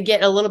they're going to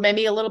get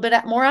maybe a little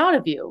bit more out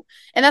of you.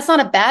 And that's not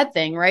a bad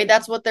thing, right?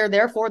 That's what they're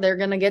there for. They're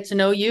going to get to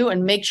know you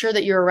and make sure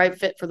that you're a right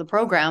fit for the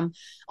program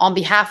on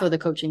behalf of the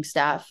coaching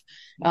staff.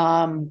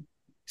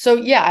 So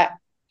yeah,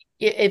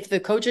 if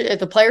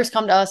the players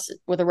come to us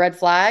with a red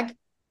flag,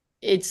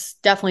 it's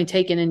definitely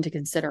taken into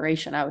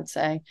consideration. I would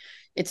say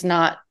it's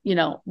not,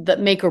 the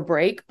make or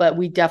break, but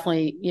we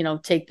definitely,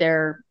 take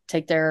their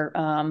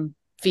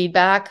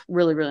feedback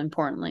really, really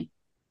importantly.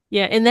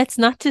 Yeah. And that's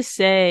not to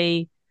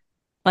say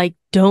like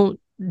don't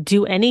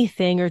do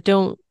anything or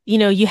don't,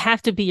 you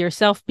have to be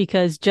yourself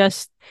because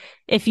just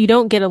if you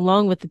don't get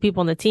along with the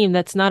people on the team,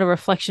 that's not a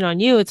reflection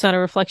on you. It's not a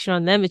reflection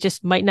on them. It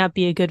just might not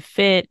be a good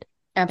fit.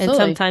 And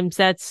Absolutely. sometimes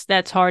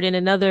that's hard. And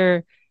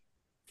another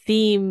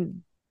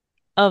theme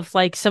of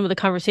like some of the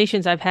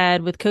conversations I've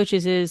had with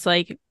coaches is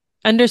like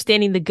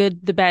understanding the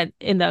good, the bad,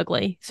 and the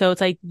ugly. So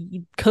it's like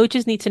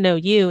coaches need to know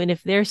you. And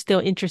if they're still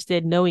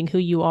interested in knowing who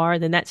you are,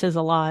 then that says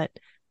a lot.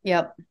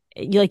 Yep.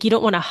 You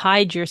don't want to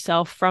hide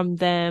yourself from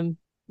them.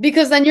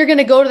 Because then you're going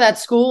to go to that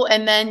school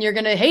and then you're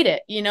going to hate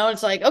it.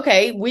 It's like,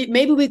 okay,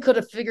 maybe we could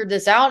have figured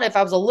this out if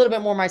I was a little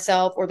bit more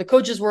myself or the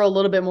coaches were a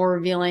little bit more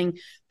revealing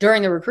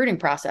during the recruiting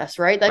process,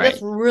 right? Like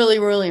that's really,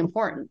 really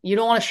important. You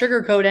don't want to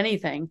sugarcoat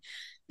anything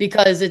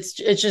because it's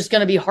just going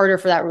to be harder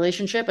for that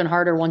relationship and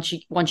harder once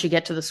you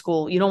get to the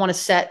school. You don't want to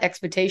set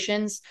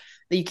expectations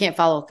that you can't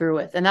follow through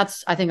with. And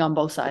that's, I think, on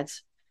both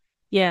sides.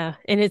 Yeah.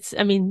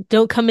 And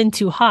don't come in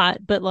too hot,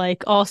 but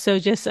like also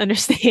just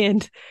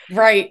understand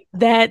Right.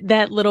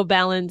 that little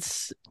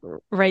balance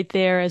right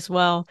there as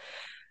well.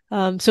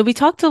 So we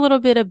talked a little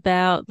bit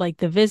about like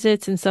the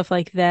visits and stuff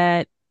like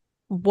that.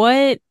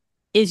 What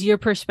is your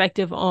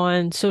perspective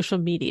on social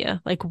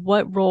media? Like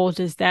what role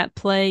does that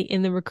play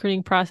in the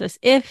recruiting process,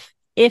 if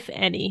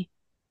any?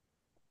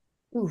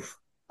 Oof.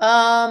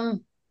 I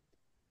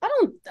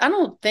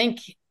don't think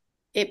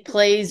it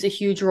plays a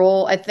huge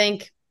role. I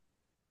think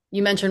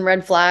you mentioned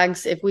red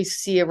flags. If we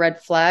see a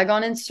red flag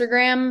on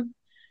Instagram,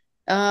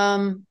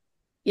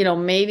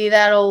 maybe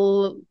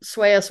that'll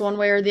sway us one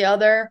way or the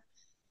other.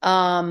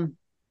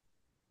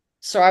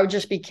 So I would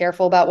just be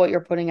careful about what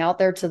you're putting out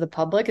there to the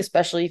public,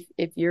 especially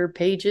if your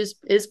page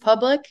is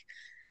public.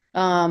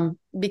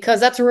 Because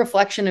that's a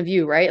reflection of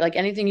you, right? Like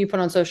anything you put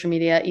on social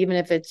media, even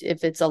if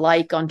it's a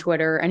like on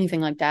Twitter or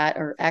anything like that,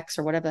 or X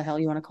or whatever the hell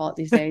you want to call it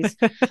these days,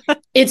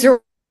 it's a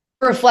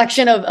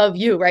reflection of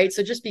you, right?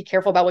 So just be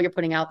careful about what you're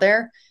putting out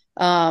there.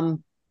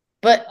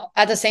 But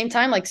at the same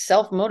time, like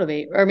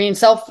self-motivate, or I mean,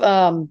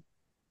 God,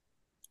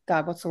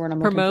 what's the word I'm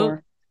looking Promote.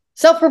 for?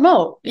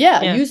 Self-promote.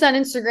 Yeah. Yeah. Use that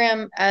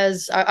Instagram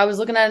as I was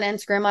looking at an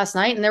Instagram last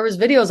night and there was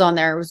videos on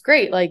there. It was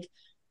great. Like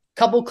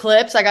couple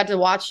clips I got to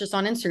watch just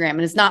on Instagram.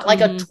 And it's not like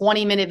a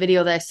 20-minute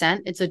video that I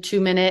sent. It's a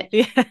 2-minute,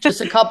 Yeah.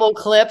 just a couple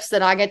clips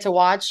that I get to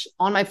watch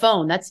on my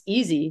phone. That's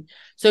easy.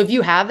 So if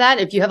you have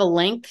a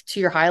link to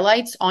your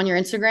highlights on your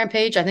Instagram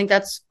page, I think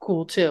that's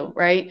cool too,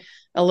 right?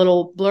 A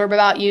little blurb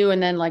about you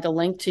and then like a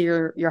link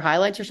to your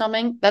highlights or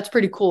something. That's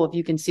pretty cool if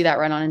you can see that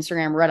right on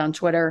Instagram, right on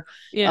Twitter.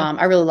 Yeah.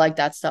 I really like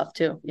that stuff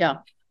too. Yeah.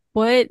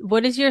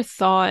 What is your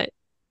thought?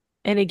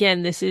 And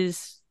again, this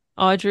is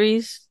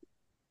Audrey's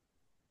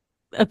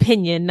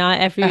opinion, not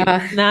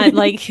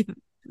like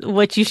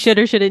what you should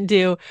or shouldn't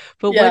do.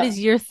 But what is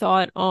your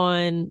thought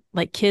on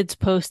like kids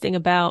posting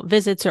about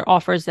visits or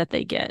offers that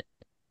they get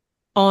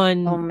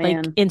on like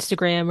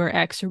Instagram or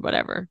X or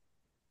whatever?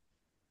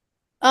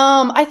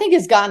 I think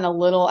it's gotten a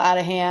little out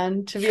of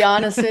hand, to be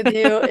honest with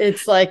you.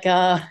 It's like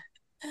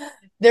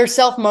they're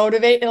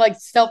self-motivated, like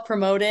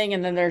self-promoting,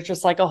 and then there's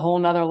just like a whole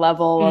nother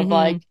level of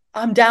like,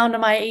 I'm down to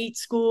my 8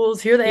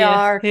 schools. Here they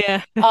are.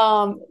 Yeah.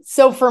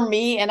 So for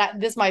me, and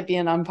this might be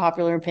an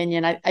unpopular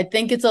opinion, I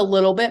think it's a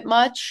little bit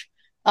much.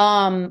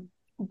 But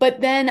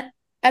then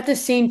at the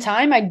same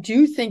time, I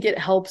do think it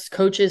helps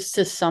coaches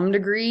to some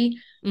degree.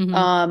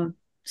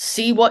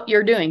 see what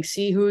you're doing,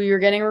 see who you're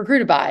getting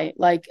recruited by.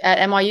 Like at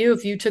NYU,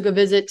 if you took a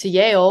visit to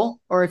Yale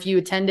or if you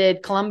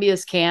attended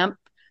Columbia's camp,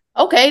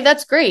 okay,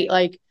 that's great.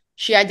 Like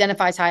she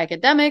identifies high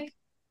academic.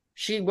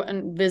 She went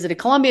and visited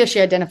Columbia.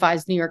 She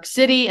identifies New York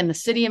City and the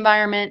city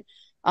environment.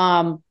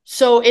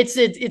 So it's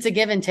a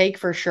give and take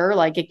for sure.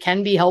 Like it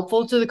can be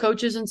helpful to the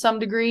coaches in some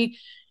degree.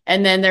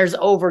 And then there's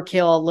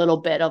overkill a little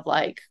bit of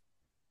like,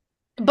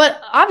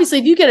 but obviously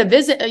if you get a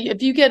visit,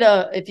 if you get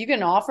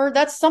an offer,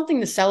 that's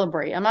something to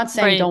celebrate. I'm not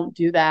saying don't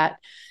do that.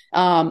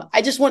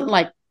 I just wouldn't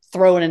like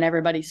throw it in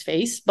everybody's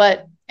face,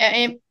 but,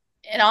 and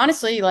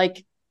honestly,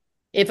 like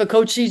if a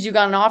coach sees you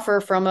got an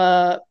offer from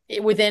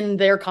within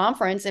their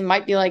conference, it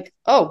might be like,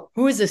 oh,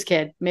 who is this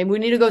kid? Maybe we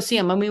need to go see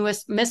him. When we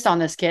missed on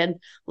this kid,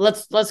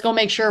 let's go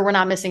make sure we're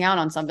not missing out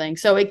on something.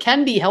 So it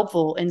can be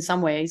helpful in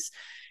some ways.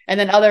 And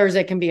then others,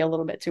 it can be a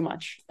little bit too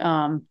much.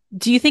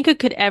 Do you think it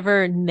could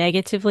ever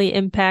negatively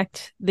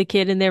impact the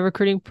kid in their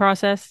recruiting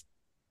process?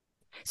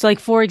 So like,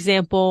 for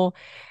example,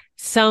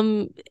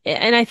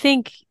 and I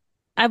think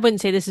I wouldn't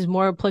say this is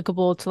more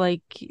applicable to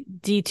like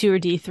D2 or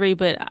D3,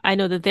 but I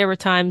know that there were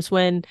times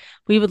when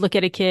we would look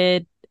at a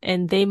kid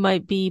and they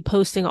might be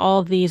posting all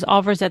of these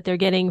offers that they're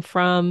getting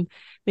from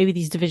maybe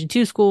these Division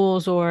II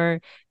schools or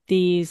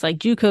these like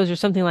JUCOs or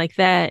something like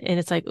that. And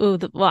it's like, oh,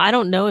 well, I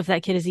don't know if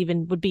that kid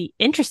would be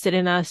interested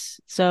in us.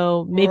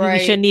 So maybe we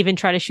shouldn't even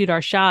try to shoot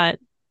our shot.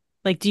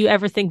 Like, do you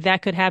ever think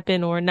that could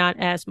happen or not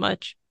as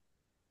much?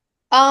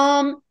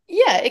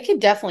 Yeah, it could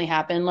definitely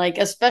happen. Like,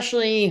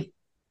 especially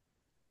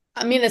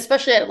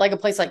at like a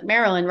place like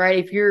Maryland, right?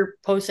 If you're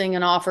posting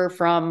an offer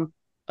from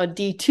a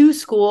D2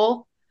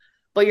 school,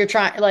 but you're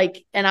trying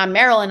like, and I'm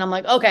Maryland, I'm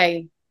like,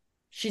 okay,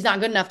 she's not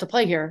good enough to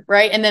play here.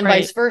 Right. And then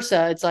vice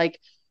versa. It's like,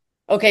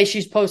 okay,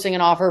 she's posting an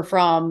offer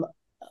from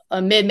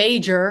a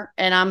mid-major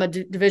and I'm a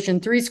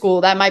Division III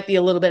school. That might be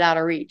a little bit out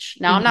of reach.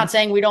 Now, I'm not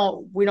saying we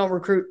don't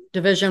recruit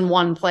Division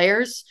I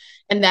players,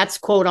 and that's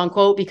quote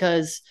unquote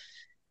because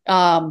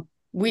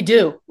we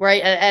do,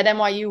 right? At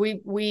NYU,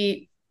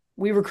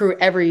 we recruit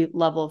every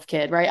level of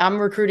kid, right? I'm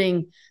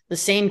recruiting the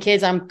same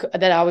kids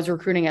that I was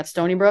recruiting at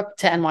Stony Brook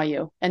to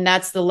NYU, and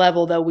that's the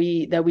level that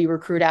we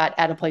recruit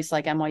at a place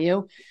like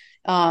NYU.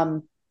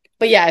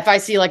 But yeah, if I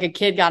see like a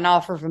kid got an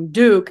offer from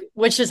Duke,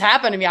 which just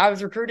happened to me, I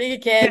was recruiting a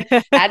kid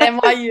at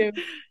NYU,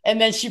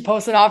 and then she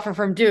posted an offer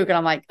from Duke, and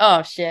I'm like,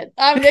 oh shit,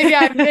 maybe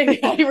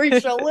I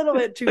reached a little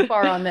bit too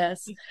far on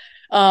this.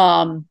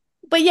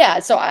 But yeah,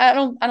 so I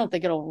don't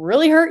think it'll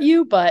really hurt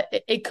you, but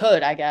it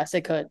could, I guess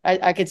it could.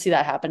 I could see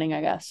that happening, I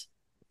guess.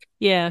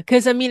 Yeah,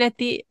 because I mean, at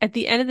the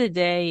end of the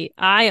day,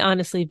 I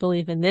honestly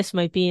believe, and this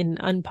might be an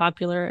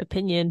unpopular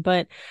opinion,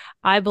 but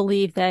I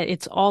believe that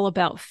it's all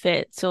about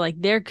fit. So like,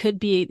 there could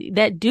be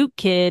that Duke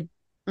kid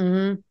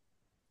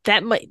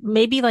that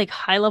maybe like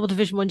high level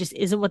Division I just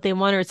isn't what they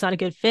want, or it's not a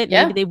good fit.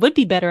 Yeah. Maybe they would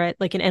be better at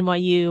like an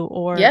NYU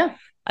or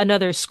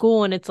another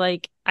school, and it's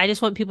like I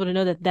just want people to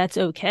know that that's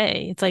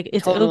okay. It's like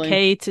it's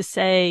okay to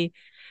say,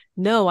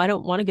 no, I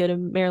don't want to go to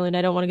Maryland.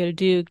 I don't want to go to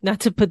Duke.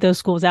 Not to put those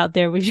schools out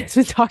there. We've just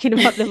been talking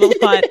about them a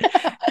lot.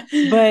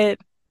 But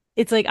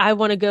it's like, I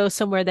want to go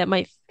somewhere that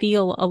might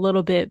feel a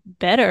little bit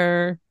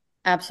better.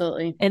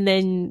 Absolutely. And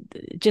then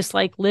just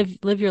like live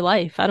your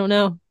life. I don't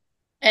know.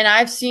 And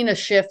I've seen a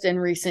shift in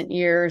recent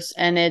years,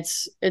 and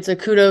it's a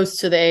kudos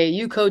to the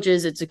AAU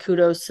coaches. It's a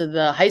kudos to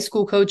the high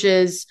school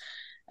coaches,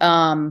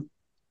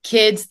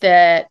 kids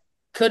that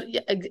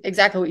could,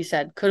 exactly what you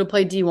said, could have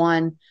played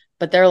D1,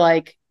 but they're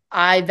like,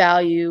 I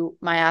value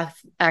my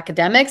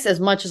academics as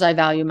much as I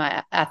value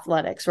my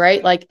athletics,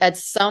 right? Like at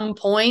some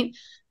point,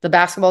 the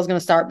basketball is going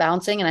to start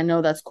bouncing. And I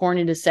know that's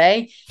corny to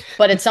say,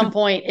 but at some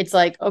point it's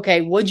like,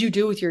 okay, what'd you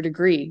do with your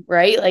degree,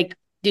 right? Like,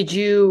 did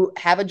you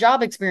have a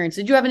job experience?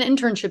 Did you have an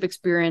internship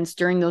experience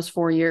during those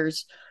 4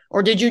 years?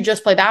 Or did you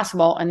just play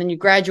basketball and then you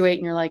graduate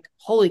and you're like,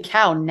 holy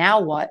cow,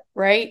 now what,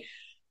 right?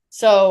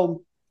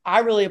 So I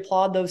really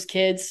applaud those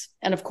kids.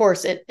 And of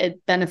course,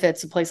 it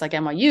benefits a place like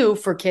NYU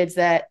for kids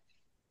that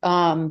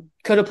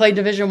could have played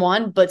Division I,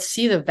 but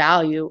see the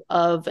value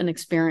of an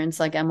experience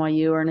like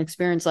NYU or an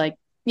experience like,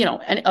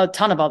 a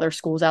ton of other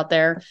schools out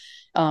there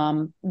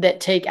that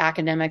take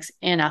academics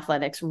and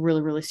athletics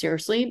really, really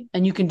seriously.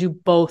 And you can do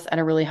both at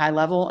a really high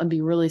level and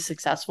be really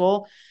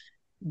successful,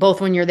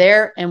 both when you're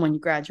there and when you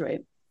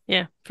graduate.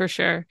 Yeah, for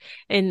sure.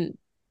 And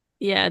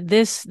yeah,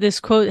 this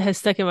quote has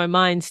stuck in my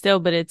mind still,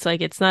 but it's like,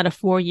 it's not a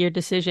 4-year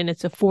decision.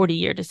 It's a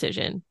 40-year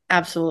decision.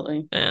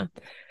 Absolutely. Yeah.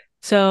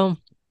 So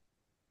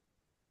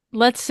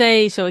let's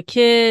say, a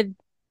kid,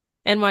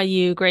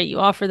 NYU, great. You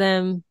offer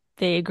them,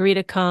 they agree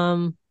to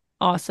come.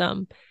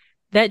 Awesome.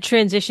 That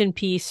transition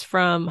piece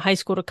from high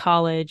school to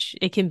college,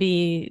 it can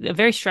be a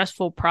very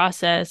stressful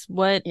process.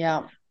 What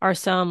are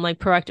some like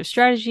proactive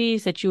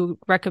strategies that you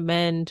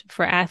recommend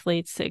for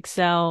athletes to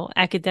excel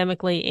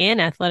academically and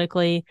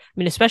athletically? I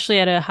mean, especially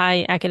at a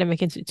high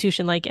academic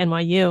institution like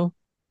NYU.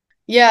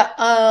 Yeah.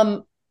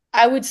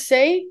 I would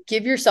say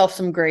give yourself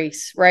some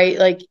grace, right?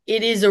 Like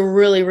it is a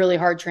really, really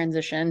hard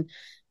transition.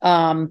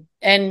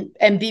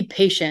 And be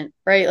patient,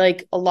 right?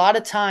 Like a lot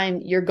of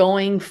time you're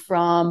going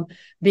from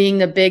being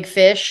the big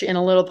fish in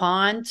a little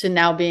pond to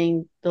now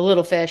being the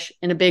little fish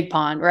in a big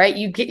pond, right?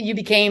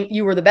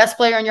 You were the best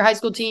player on your high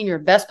school team, you're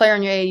the best player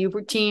on your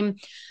AAU team,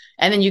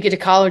 and then you get to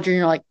college and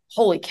you're like,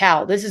 holy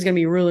cow, this is going to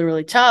be really,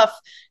 really tough.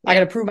 I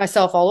got to prove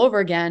myself all over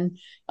again.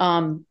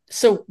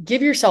 So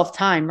give yourself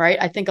time, right?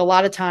 I think a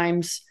lot of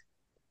times,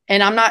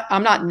 and I'm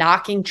not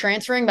knocking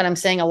transferring, but I'm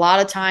saying a lot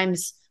of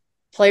times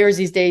players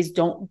these days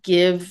don't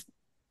give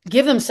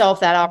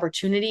themselves that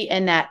opportunity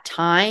and that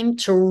time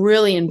to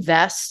really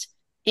invest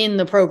in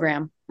the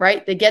program,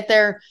 right? They get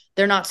there,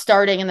 they're not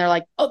starting and they're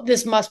like, oh,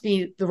 this must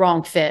be the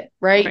wrong fit,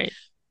 right?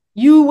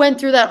 You went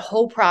through that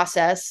whole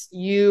process.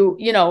 You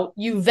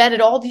vetted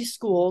all these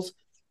schools.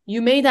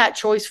 You made that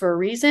choice for a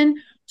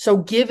reason. So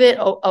give it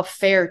a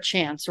fair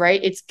chance,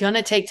 right? It's going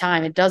to take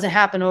time. It doesn't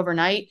happen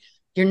overnight.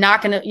 You're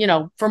not going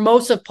to, for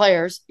most of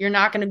players, you're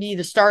not going to be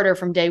the starter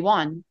from day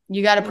one.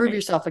 You got to prove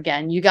yourself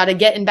again. You got to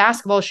get in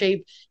basketball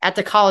shape at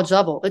the college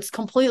level. It's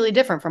completely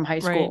different from high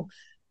school.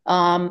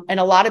 And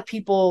a lot of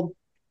people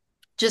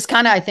just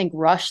kind of, I think,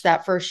 rush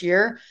that first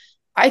year.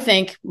 I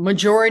think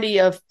majority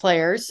of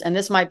players, and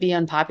this might be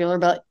unpopular,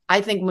 but I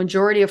think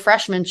majority of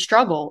freshmen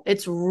struggle.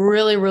 It's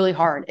really, really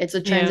hard. It's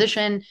a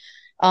transition.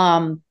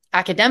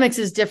 Academics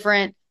is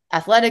different.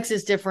 Athletics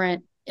is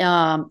different.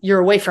 You're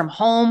away from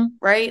home,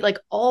 right? Like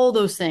all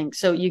those things.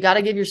 So you got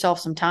to give yourself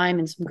some time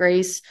and some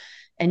grace,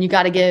 and you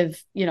got to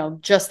give,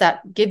 just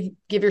that, give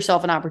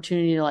yourself an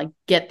opportunity to like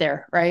get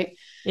there. Right.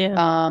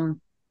 Yeah.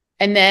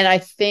 And then I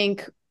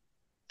think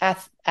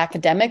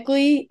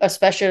academically,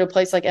 especially at a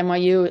place like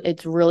NYU,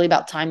 it's really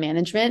about time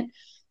management.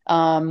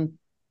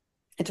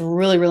 It's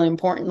really, really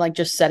important, like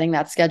just setting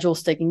that schedule,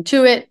 sticking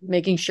to it,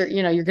 making sure,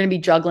 you're going to be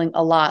juggling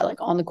a lot, like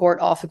on the court,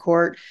 off the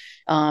court,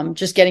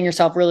 just getting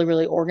yourself really,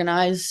 really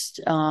organized,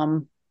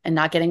 and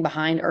not getting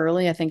behind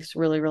early. I think it's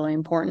really, really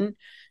important.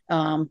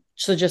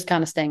 So just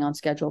kind of staying on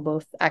schedule,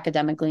 both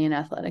academically and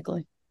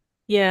athletically.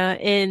 Yeah.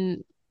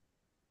 And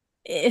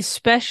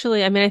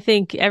especially, I mean, I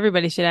think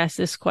everybody should ask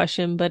this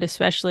question, but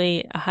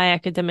especially a high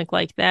academic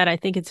like that, I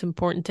think it's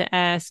important to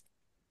ask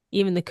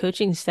even the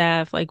coaching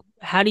staff, like,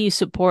 how do you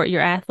support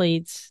your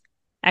athletes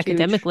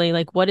academically? Huge.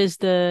 Like, what is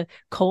the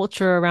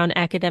culture around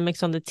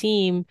academics on the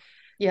team?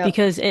 Yeah.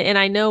 Because, and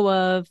I know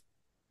of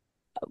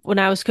when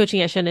I was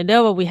coaching at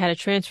Shenandoah, we had a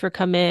transfer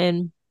come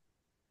in,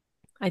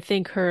 I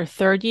think her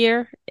third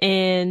year.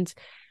 And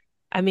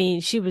I mean,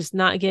 she was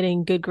not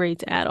getting good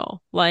grades at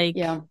all. Like,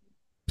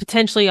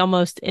 potentially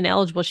almost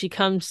ineligible. She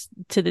comes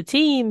to the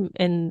team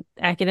and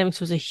academics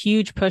was a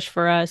huge push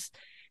for us.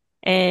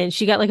 And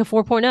she got like a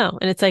 4.0.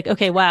 And it's like,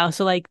 okay, wow.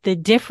 So like the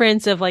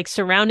difference of like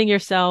surrounding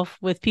yourself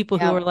with people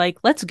who are like,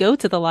 let's go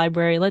to the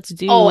library. Let's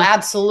do. Oh,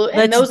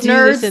 absolutely. And those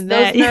nerds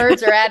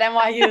are at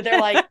NYU. They're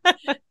like,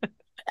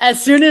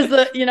 as soon as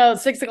the,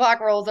 6:00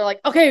 rolls, they're like,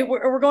 okay,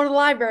 we're going to the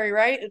library,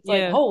 right? It's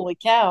like, holy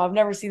cow, I've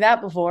never seen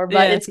that before,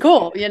 but it's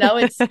cool.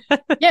 It's,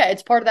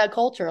 it's part of that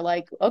culture.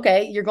 Like,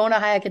 okay, you're going to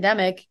high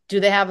academic.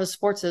 Do they have a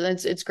sports?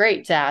 It's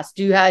great to ask.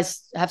 Do you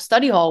guys have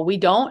study hall? We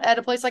don't at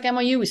a place like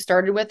NYU. We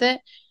started with it.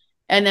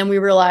 And then we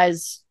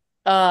realized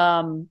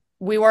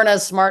we weren't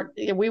as smart.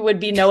 We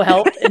would be no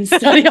help in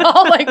study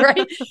hall. Like,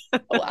 right?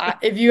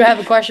 If you have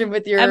a question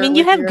with your, I mean,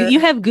 you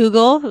have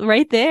Google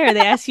right there. They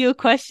ask you a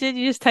question,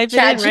 you just type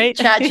it in, right?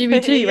 Chat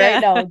GPT,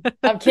 right? No,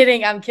 I'm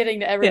kidding. I'm kidding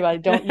to everybody.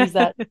 Don't use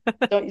that.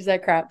 Don't use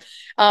that crap.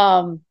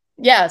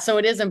 So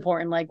it is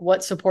important. Like,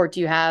 what support do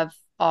you have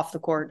off the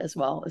court as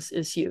well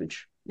is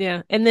huge.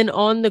 Yeah, and then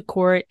on the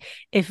court,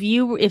 if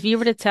you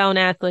were to tell an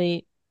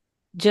athlete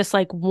just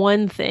like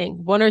one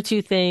or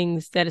two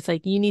things that it's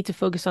like, you need to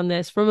focus on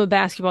this from a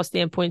basketball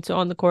standpoint. So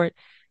on the court,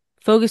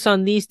 focus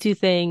on these two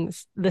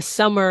things, the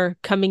summer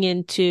coming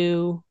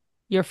into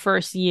your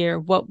first year,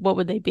 what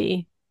would they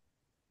be?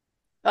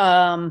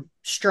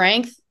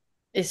 Strength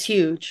is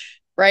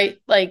huge, right?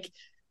 Like,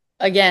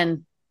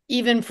 again,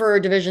 even for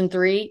Division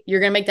III, you're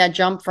going to make that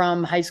jump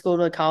from high school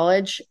to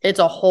college. It's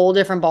a whole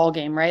different ball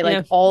game, right?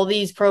 Like all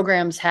these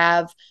programs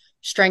have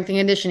strength and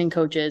conditioning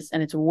coaches,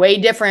 and it's way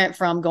different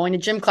from going to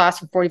gym class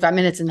for 45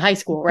 minutes in high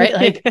school, right?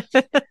 Like,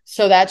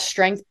 so that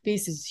strength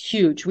piece is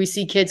huge. We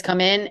see kids come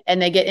in and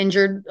they get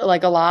injured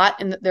like a lot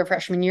in their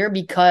freshman year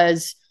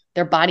because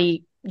their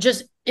body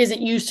just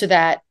isn't used to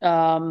that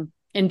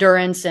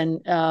endurance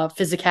and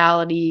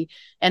physicality,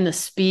 and the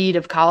speed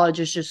of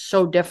college is just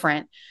so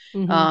different.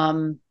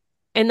 Mm-hmm.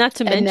 And not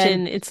to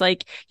mention, it's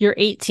like you're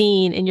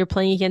 18 and you're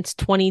playing against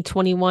 20,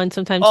 21,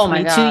 sometimes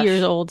 22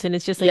 years old. And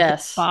it's just like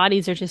the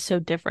bodies are just so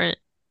different.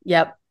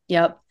 Yep.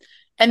 And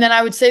then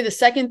I would say the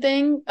second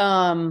thing,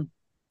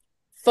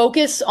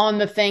 focus on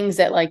the things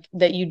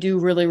that you do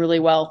really, really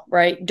well,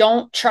 right?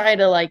 Don't try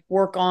to like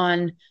work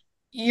on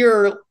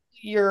the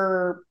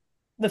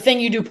thing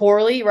you do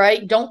poorly,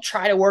 right? Don't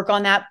try to work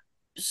on that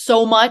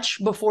so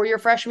much before your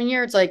freshman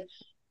year. It's like,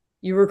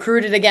 you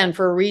recruited again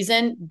for a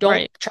reason.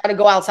 Don't try to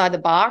go outside the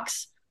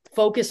box.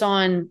 Focus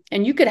on,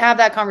 and you could have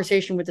that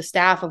conversation with the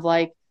staff of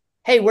like,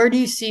 hey, where do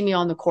you see me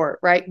on the court?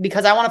 Right?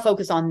 Because I want to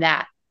focus on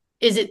that.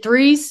 Is it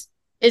threes?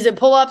 Is it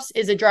pull-ups?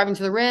 Is it driving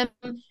to the rim?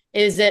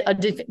 Is it a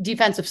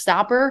defensive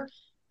stopper?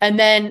 And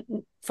then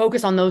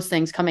focus on those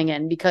things coming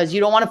in, because you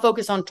don't want to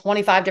focus on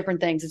 25 different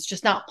things. It's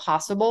just not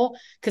possible,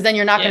 because then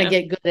you're not going to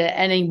get good at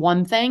any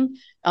one thing.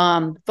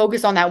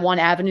 Focus on that one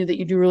avenue that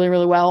you do really,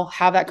 really well.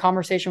 Have that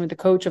conversation with the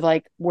coach of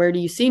like, where do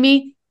you see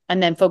me?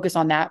 And then focus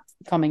on that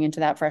coming into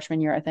that freshman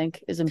year, I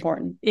think is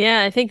important.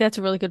 Yeah, I think that's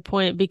a really good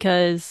point,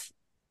 because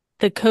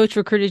the coach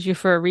recruited you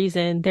for a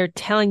reason. They're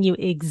telling you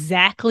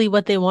exactly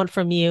what they want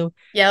from you.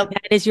 Yep.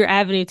 That is your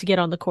avenue to get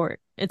on the court.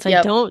 It's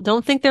like,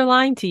 don't think they're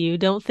lying to you.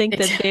 Don't think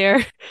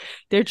that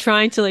they're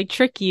trying to like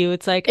trick you.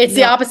 It's like, it's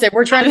the opposite.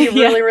 We're trying to be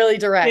really, really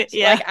direct.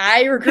 Yeah. Like,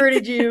 I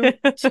recruited you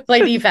to play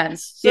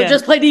defense. So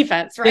just play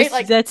defense, right?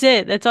 Like, that's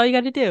it. That's all you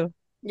got to do.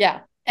 Yeah.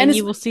 And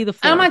you will see the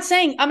floor. I'm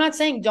not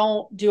saying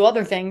don't do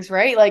other things,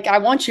 right? Like, I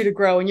want you to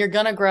grow, and you're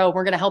going to grow.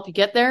 We're going to help you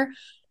get there.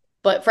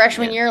 But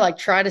freshman year, like,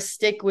 try to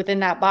stick within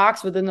that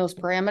box, within those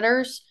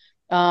parameters.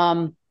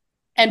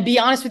 And be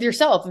honest with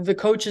yourself. If the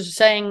coach is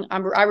saying,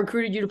 I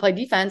recruited you to play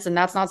defense, and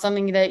that's not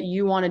something that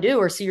you want to do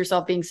or see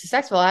yourself being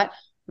successful at,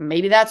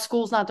 maybe that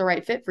school's not the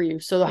right fit for you.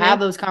 So have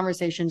those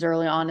conversations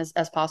early on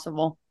as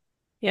possible.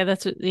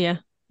 Yeah,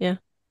 yeah.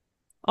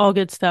 All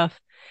good stuff.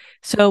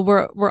 So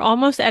we're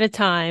almost out of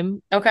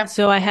time. Okay.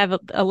 So I have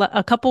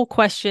a couple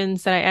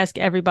questions that I ask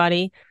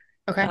everybody.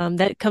 Okay.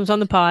 That comes on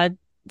the pod.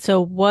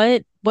 So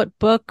what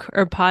book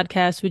or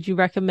podcast would you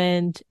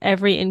recommend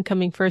every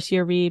incoming first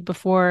year read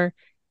before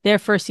their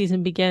first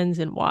season begins,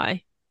 and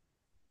why?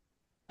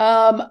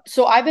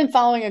 So I've been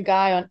following a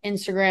guy on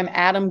Instagram,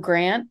 Adam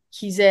Grant.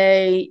 He's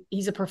a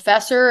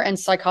professor and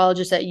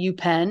psychologist at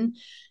UPenn.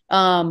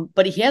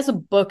 But he has a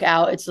book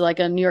out. It's like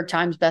a New York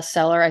Times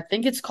bestseller. I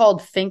think it's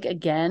called Think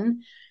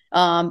Again.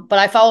 But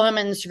I follow him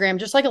on Instagram,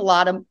 just like a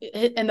lot of,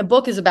 and the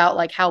book is about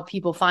like how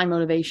people find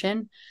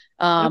motivation.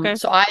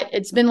 So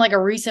it's been like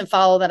a recent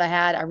follow that I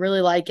had. I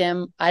really like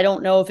him. I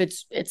don't know if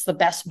it's the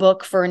best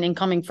book for an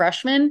incoming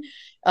freshman.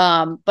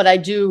 But I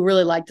do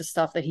really like the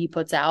stuff that he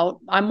puts out.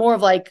 I'm more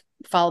of like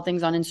follow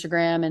things on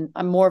Instagram, and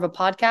I'm more of a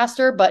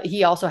podcaster, but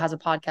he also has a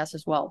podcast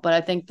as well. But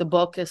I think the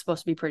book is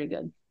supposed to be pretty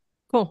good.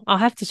 Cool. I'll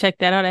have to check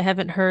that out. I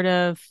haven't heard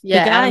of the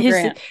guy.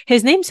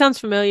 His name sounds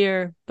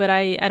familiar, but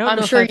I don't know.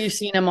 I'm sure you've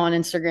seen him on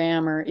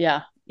Instagram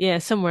or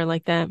somewhere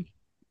like that.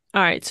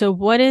 All right. So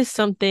what is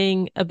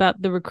something about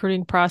the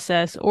recruiting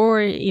process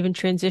or even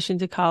transition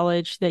to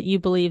college that you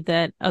believe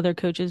that other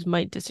coaches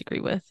might disagree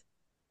with?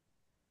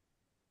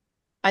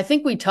 I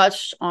think we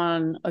touched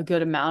on a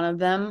good amount of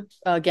them.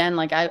 Again,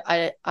 like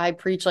I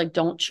preach, like,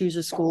 don't choose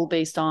a school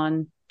based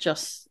on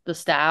just the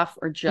staff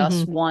or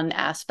just one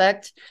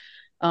aspect.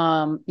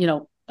 Again,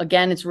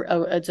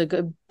 it's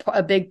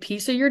a big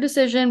piece of your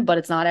decision, but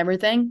it's not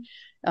everything.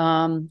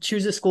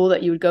 Choose a school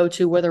that you would go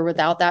to with or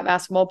without that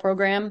basketball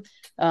program.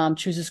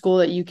 Choose a school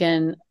that you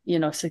can,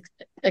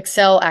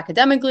 excel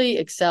academically,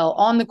 excel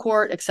on the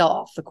court, excel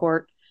off the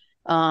court.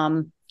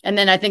 And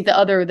then I think the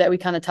other that we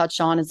kind of touched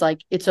on is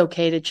like, it's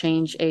okay to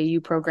change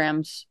AAU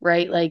programs,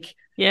 right? Like,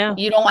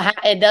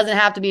 it doesn't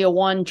have to be a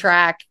one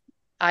track.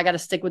 I got to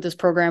stick with this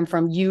program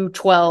from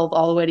U12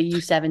 all the way to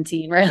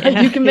U17, right?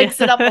 Like, you can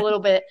mix it up a little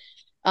bit.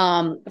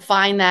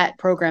 Find that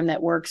program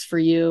that works for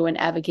you and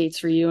advocates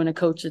for you, and a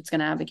coach that's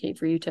going to advocate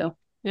for you too.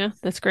 Yeah,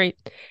 that's great.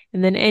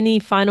 And then any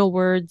final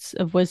words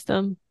of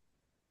wisdom?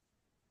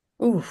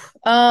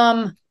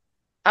 I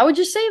would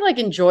just say, like,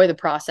 enjoy the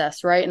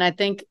process, right?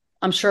 And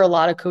I'm sure a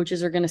lot of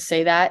coaches are going to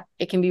say that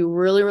it can be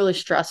really, really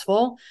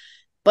stressful,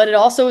 but it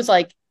also is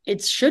like,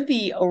 it should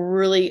be a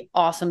really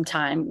awesome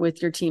time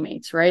with your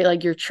teammates, right?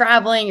 Like, you're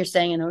traveling, you're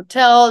staying in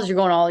hotels, you're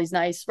going to all these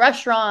nice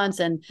restaurants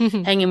and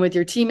hanging with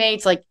your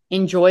teammates. Like,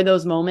 enjoy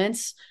those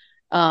moments.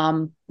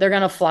 They're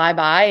going to fly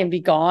by and be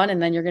gone.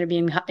 And then you're going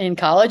to be in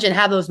college and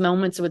have those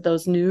moments with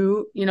those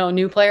new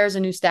players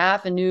and new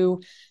staff and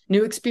new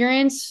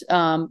experience.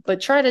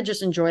 But try to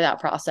just enjoy that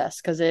process,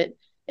 because it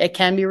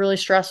can be really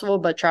stressful,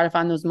 but try to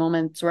find those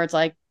moments where it's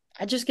like,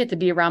 I just get to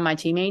be around my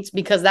teammates,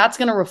 because that's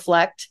going to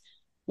reflect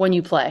when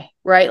you play,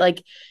 right?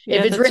 Like,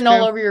 if it's written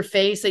all over your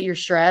face that you're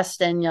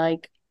stressed and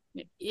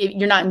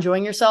you're not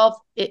enjoying yourself,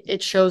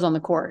 it shows on the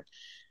court.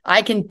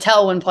 I can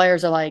tell when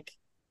players are like,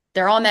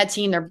 they're on that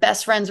team, they're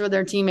best friends with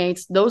their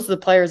teammates. Those are the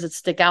players that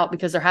stick out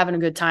because they're having a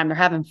good time. They're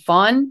having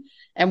fun.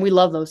 And we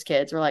love those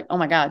kids. We're like, oh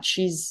my God,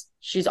 she's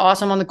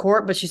awesome on the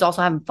court, but she's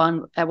also having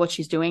fun at what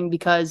she's doing,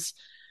 because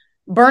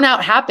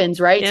burnout happens,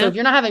 right? So if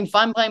you're not having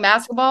fun playing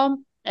basketball,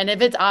 and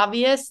if it's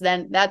obvious,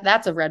 then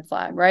that's a red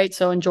flag, right?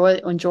 So enjoy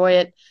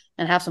it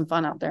and have some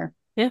fun out there.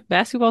 Yeah,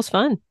 basketball's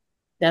fun.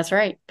 That's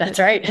right.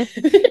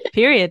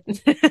 Period.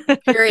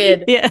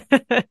 Period. Yeah.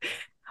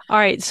 All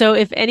right. So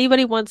if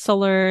anybody wants to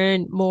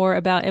learn more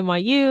about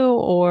NYU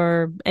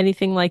or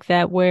anything like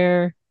that,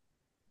 what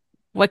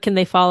can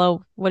they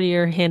follow? What are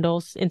your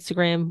handles,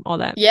 Instagram, all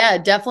that? Yeah,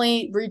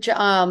 definitely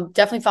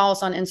definitely follow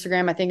us on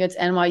Instagram. I think it's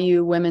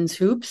NYU Women's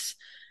Hoops.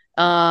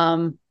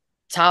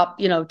 top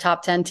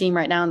 10 team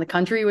right now in the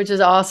country, which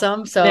is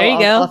awesome. So there you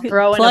go. I'll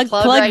throw in a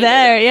plug right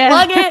there. Yeah.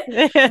 Plug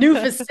it. New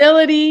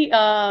facility,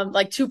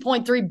 like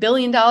 $2.3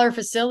 billion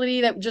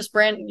facility that just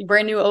brand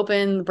new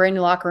open, brand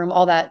new locker room,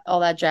 all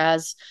that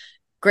jazz.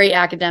 Great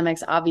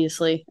academics,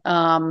 obviously.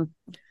 So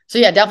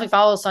yeah, definitely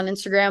follow us on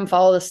Instagram,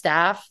 follow the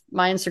staff.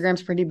 My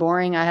Instagram's pretty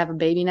boring. I have a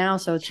baby now,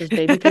 so it's just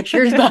baby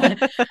pictures,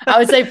 but I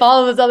would say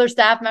follow those other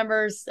staff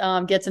members,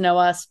 get to know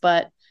us.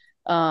 But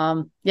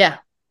yeah.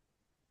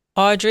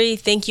 Audrey,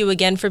 thank you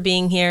again for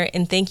being here,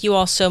 and thank you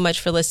all so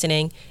much for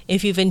listening.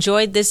 If you've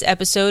enjoyed this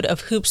episode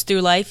of Hoops Through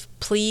Life,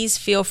 please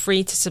feel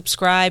free to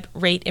subscribe,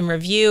 rate, and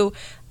review.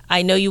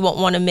 I know you won't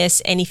want to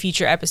miss any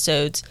future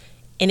episodes.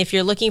 And if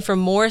you're looking for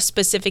more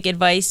specific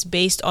advice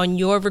based on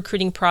your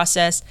recruiting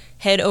process,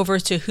 head over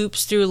to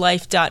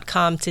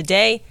hoopsthroughlife.com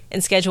today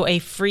and schedule a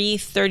free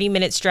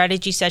 30-minute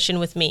strategy session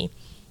with me.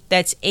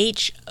 That's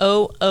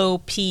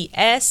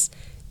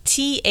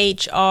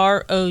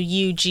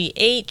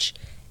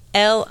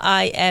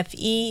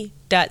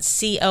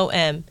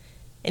hoopsthroughlife.com.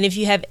 And if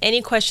you have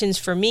any questions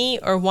for me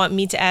or want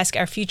me to ask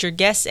our future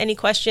guests any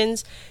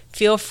questions,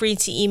 feel free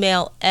to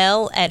email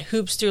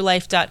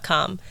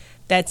l@hoopsthroughlife.com.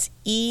 That's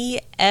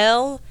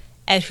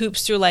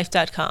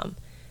EL@hoopsthroughlife.com.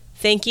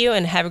 Thank you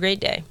and have a great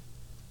day.